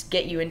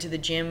get you into the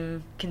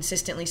gym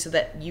consistently so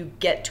that you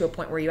get to a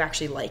point where you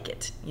actually like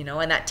it,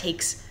 and that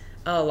takes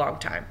a long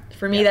time.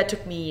 For me, that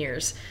took me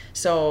years.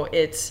 So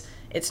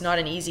it's not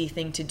an easy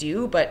thing to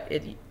do, but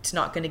it's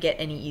not going to get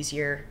any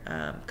easier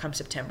come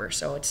September.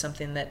 So it's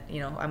something that,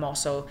 I'm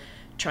also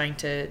trying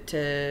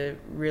to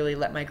really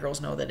let my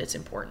girls know that it's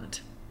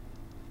important.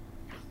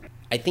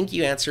 I think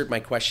you answered my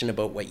question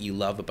about what you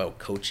love about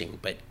coaching,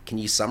 but can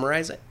you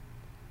summarize it?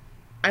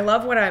 I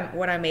love what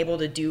I'm able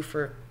to do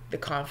for the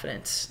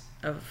confidence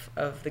of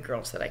the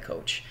girls that I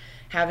coach.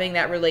 Having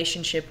that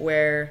relationship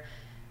where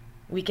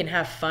we can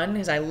have fun,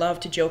 because I love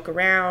to joke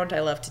around. I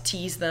love to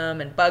tease them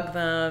and bug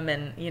them.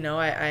 And,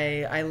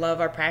 I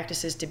love our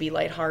practices to be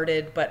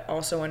lighthearted, but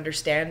also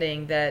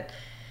understanding that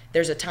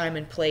there's a time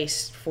and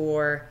place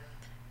for,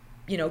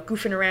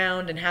 goofing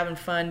around and having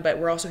fun, but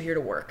we're also here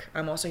to work.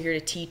 I'm also here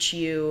to teach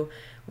you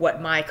what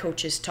my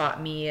coaches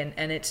taught me.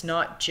 And it's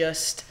not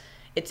just,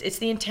 it's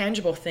the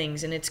intangible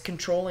things, and it's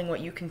controlling what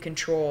you can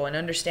control, and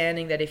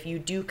understanding that if you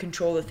do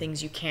control the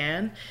things you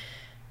can,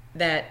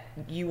 that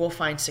you will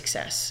find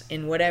success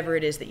in whatever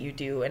it is that you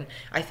do. And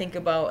I think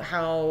about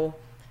how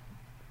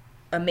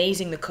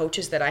amazing the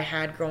coaches that I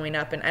had growing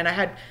up, and I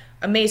had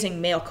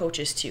amazing male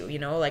coaches too,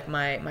 like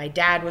my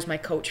dad was my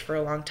coach for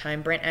a long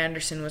time. Brent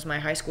Anderson was my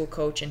high school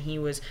coach, and he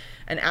was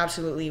an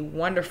absolutely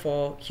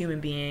wonderful human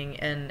being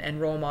and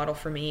role model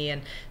for me.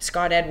 And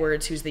Scott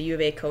Edwards, who's the U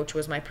of A coach,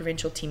 was my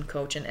provincial team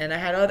coach. And I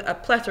had a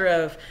plethora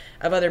of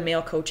other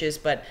male coaches,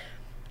 but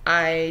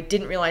I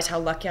didn't realize how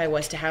lucky I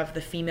was to have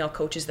the female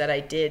coaches that I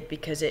did,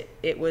 because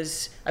it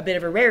was a bit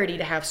of a rarity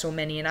to have so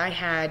many. And I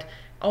had,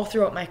 all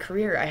throughout my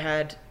career, I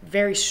had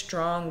very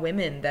strong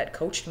women that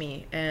coached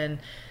me, and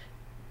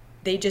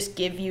they just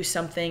give you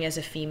something as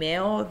a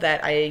female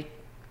that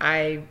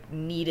I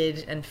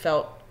needed and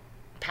felt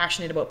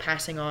passionate about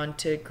passing on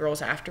to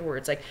girls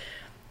afterwards. Like,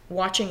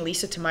 watching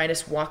Lisa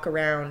Tomaitis walk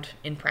around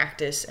in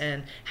practice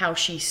and how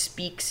she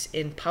speaks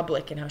in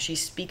public and how she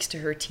speaks to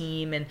her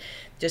team and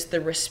just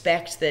the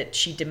respect that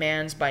she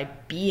demands by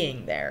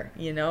being there,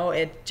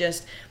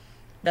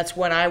 that's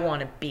what I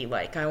want to be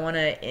like. I want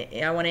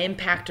to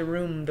impact a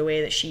room the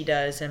way that she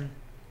does.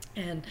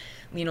 And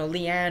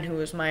Leanne, who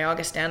was my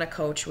Augustana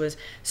coach, was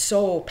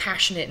so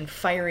passionate and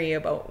fiery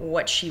about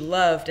what she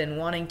loved and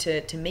wanting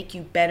to make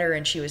you better.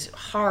 And she was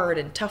hard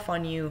and tough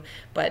on you,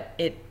 but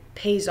it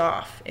pays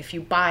off if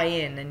you buy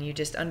in and you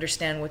just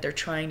understand what they're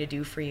trying to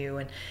do for you.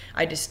 And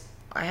I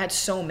had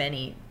so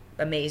many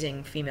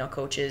amazing female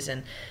coaches,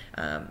 and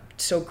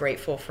so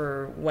grateful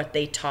for what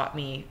they taught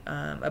me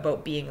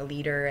about being a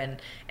leader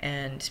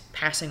and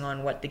passing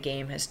on what the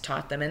game has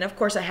taught them. And of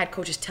course, I had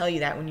coaches tell you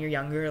that when you're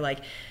younger, like,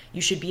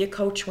 you should be a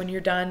coach when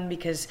you're done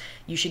because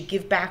you should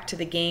give back to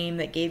the game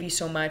that gave you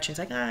so much. And it's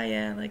like,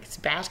 yeah, like, it's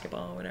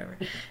basketball, whatever.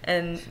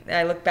 And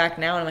I look back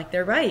now and I'm like,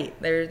 they're right.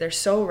 They're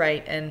so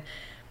right. And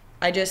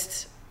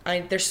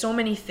there's so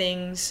many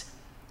things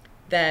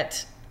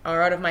that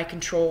are out of my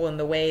control in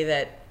the way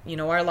that,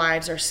 our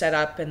lives are set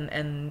up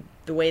and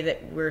the way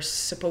that we're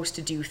supposed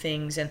to do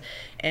things.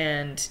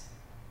 And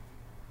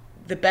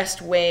the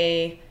best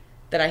way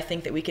that I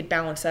think that we could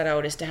balance that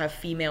out is to have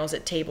females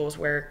at tables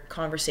where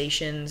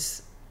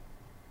conversations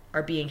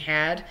are being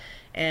had,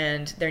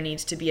 and there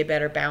needs to be a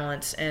better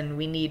balance, and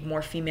we need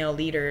more female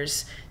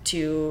leaders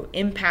to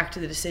impact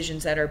the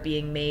decisions that are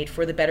being made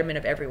for the betterment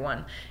of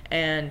everyone.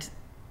 And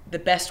the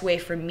best way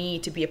for me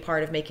to be a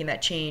part of making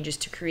that change is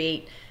to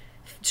create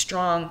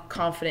strong,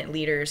 confident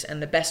leaders,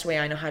 and the best way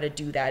I know how to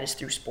do that is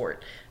through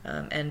sport.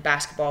 And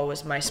basketball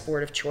was my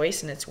sport of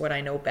choice, and it's what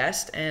I know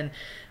best. And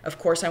of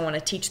course, I want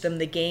to teach them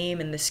the game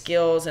and the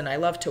skills, and I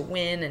love to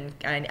win,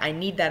 and I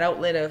need that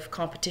outlet of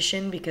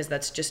competition because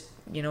that's just,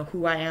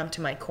 who I am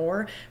to my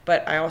core.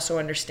 But I also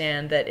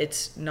understand that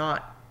it's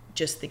not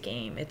just the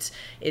game.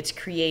 It's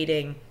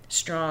creating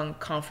strong,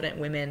 confident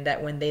women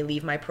that when they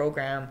leave my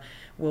program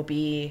will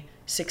be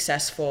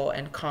successful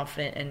and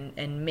confident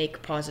and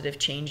make positive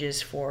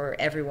changes for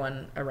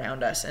everyone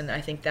around us. And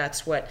I think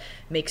that's what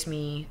makes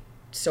me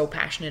so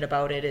passionate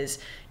about it is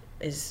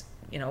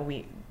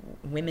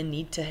women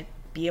need to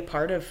be a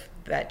part of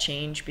that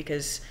change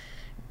because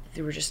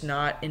they were just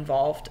not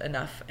involved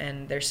enough,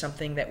 and there's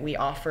something that we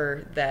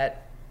offer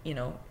that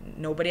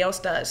nobody else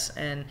does,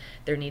 and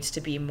there needs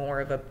to be more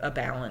of a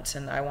balance,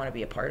 and I want to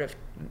be a part of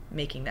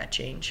making that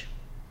change.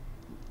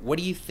 What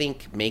do you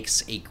think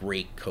makes a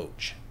great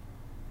coach?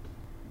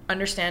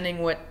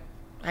 Understanding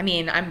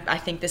I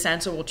think this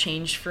answer will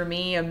change for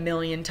me a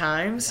million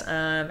times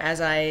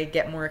as I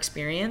get more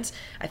experience.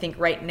 I think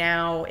right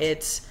now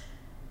it's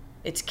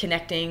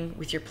connecting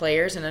with your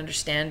players and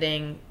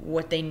understanding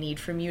what they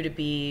need from you to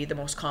be the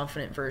most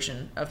confident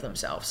version of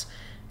themselves.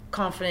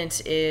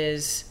 Confidence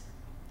is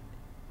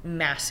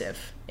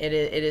massive. It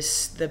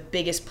is the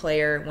biggest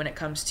player when it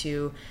comes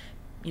to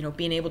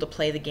being able to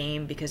play the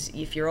game, because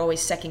if you're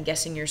always second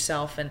guessing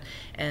yourself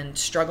and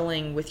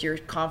struggling with your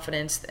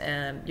confidence,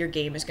 your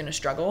game is going to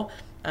struggle.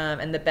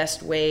 And the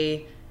best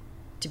way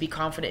to be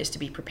confident is to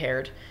be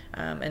prepared.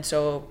 And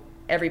so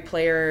every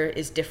player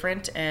is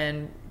different,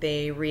 and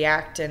they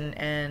react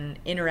and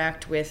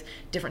interact with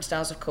different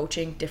styles of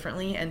coaching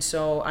differently. And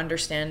so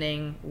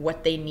understanding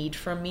what they need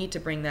from me to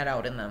bring that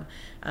out in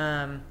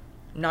them.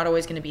 Not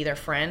always going to be their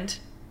friend,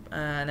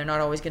 and they're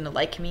not always going to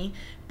like me,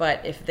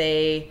 but if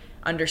they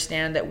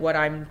understand that what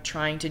I'm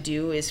trying to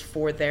do is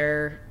for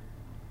their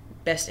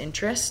best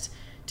interest,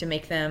 to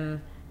make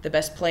them the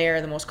best player,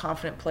 the most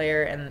confident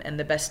player, and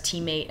the best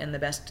teammate and the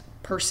best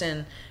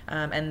person,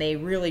 and they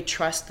really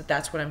trust that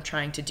that's what I'm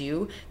trying to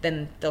do,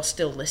 then they'll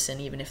still listen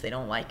even if they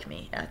don't like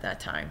me at that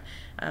time.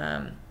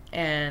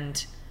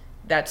 And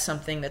that's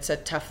something that's a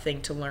tough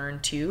thing to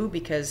learn too,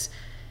 because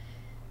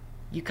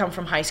you come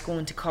from high school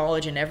into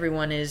college and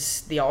everyone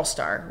is the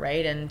all-star,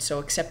 right? And so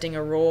accepting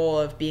a role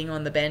of being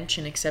on the bench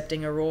and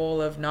accepting a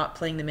role of not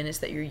playing the minutes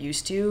that you're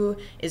used to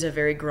is a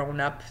very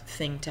grown-up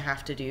thing to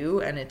have to do,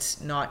 and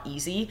it's not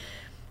easy.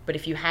 But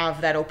if you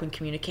have that open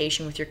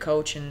communication with your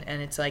coach and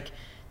it's like,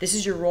 this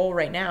is your role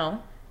right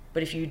now,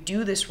 but if you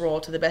do this role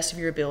to the best of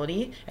your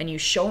ability and you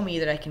show me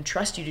that I can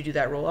trust you to do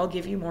that role, I'll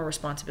give you more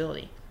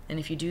responsibility. And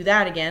if you do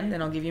that again,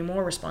 then I'll give you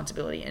more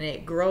responsibility. And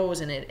it grows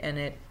and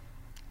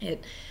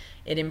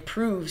it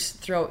improves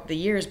throughout the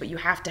years, but you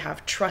have to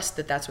have trust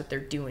that that's what they're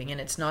doing.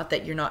 And it's not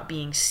that you're not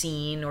being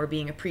seen or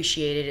being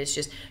appreciated. It's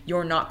just,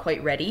 you're not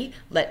quite ready.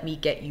 Let me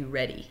get you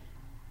ready,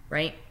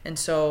 right? And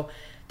so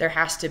there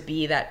has to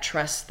be that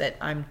trust that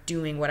I'm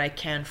doing what I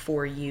can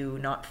for you,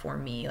 not for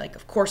me. Like,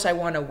 of course I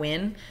want to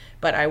win,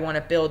 but I want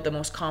to build the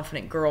most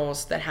confident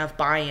girls that have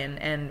buy-in,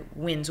 and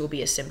wins will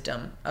be a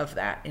symptom of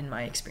that in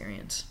my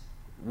experience.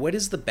 What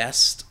is the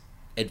best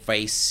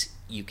advice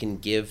you can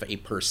give a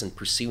person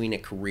pursuing a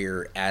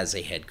career as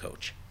a head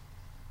coach?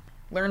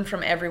 Learn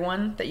from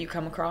everyone that you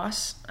come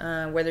across,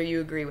 whether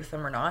you agree with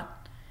them or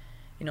not.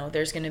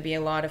 There's going to be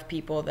a lot of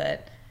people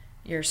that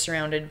you're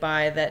surrounded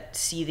by that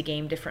see the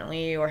game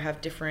differently or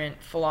have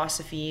different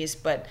philosophies,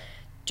 but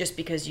just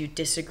because you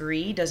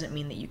disagree doesn't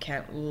mean that you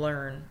can't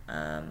learn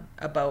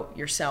about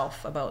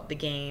yourself, about the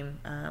game,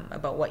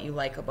 about what you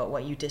like, about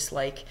what you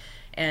dislike,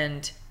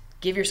 and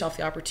give yourself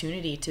the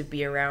opportunity to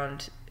be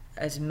around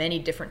as many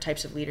different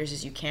types of leaders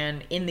as you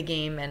can in the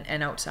game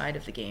and outside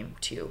of the game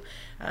too.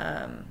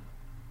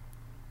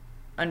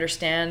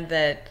 Understand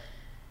that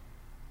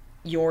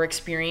your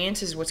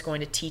experience is what's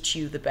going to teach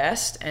you the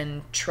best,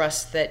 and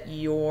trust that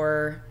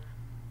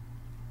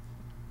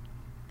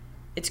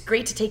it's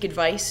great to take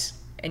advice,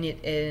 and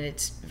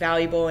it's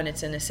valuable and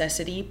it's a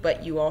necessity,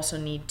 but you also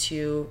need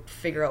to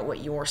figure out what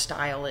your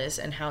style is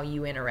and how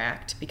you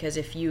interact. Because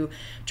if you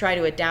try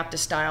to adapt a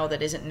style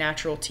that isn't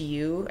natural to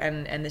you,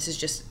 and this is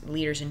just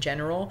leaders in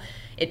general,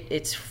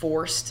 it's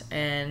forced,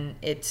 and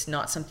it's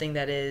not something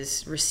that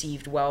is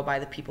received well by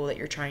the people that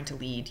you're trying to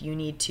lead. You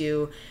need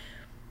to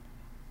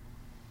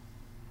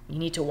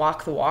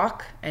walk the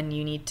walk, and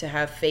you need to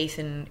have faith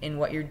in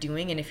what you're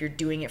doing. And if you're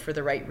doing it for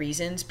the right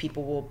reasons,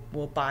 people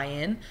will buy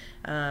in,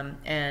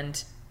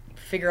 and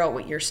figure out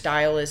what your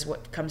style is,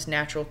 what comes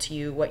natural to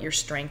you, what your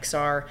strengths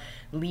are.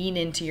 Lean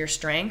into your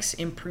strengths,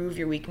 improve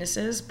your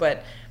weaknesses.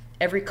 But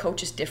every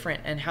coach is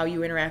different, and how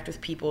you interact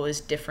with people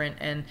is different,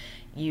 and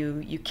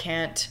you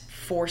can't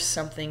force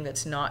something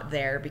that's not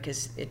there,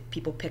 because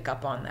people pick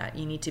up on that.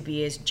 You need to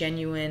be as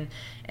genuine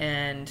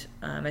and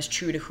as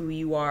true to who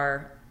you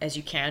are as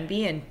you can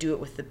be, and do it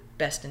with the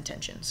best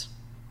intentions.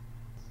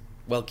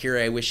 Well,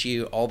 Kiera, I wish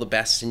you all the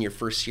best in your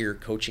first year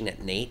coaching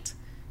at NAIT.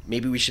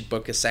 Maybe we should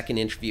book a second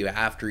interview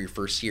after your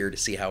first year to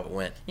see how it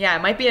went. Yeah,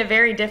 it might be a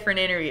very different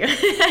interview.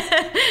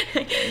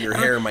 Your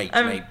hair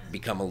might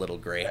become a little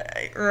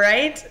gray.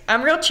 Right?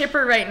 I'm real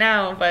chipper right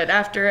now, but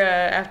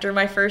after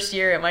my first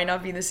year, it might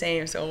not be the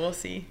same, so we'll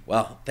see.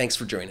 Well, thanks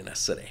for joining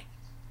us today.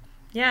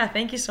 Yeah,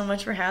 thank you so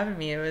much for having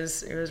me. It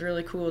was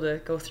really cool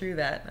to go through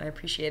that. I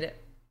appreciate it.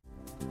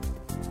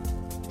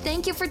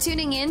 Thank you for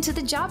tuning in to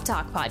the Job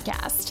Talk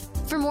podcast.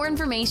 For more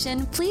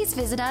information, please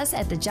visit us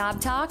at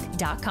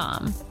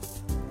thejobtalk.com.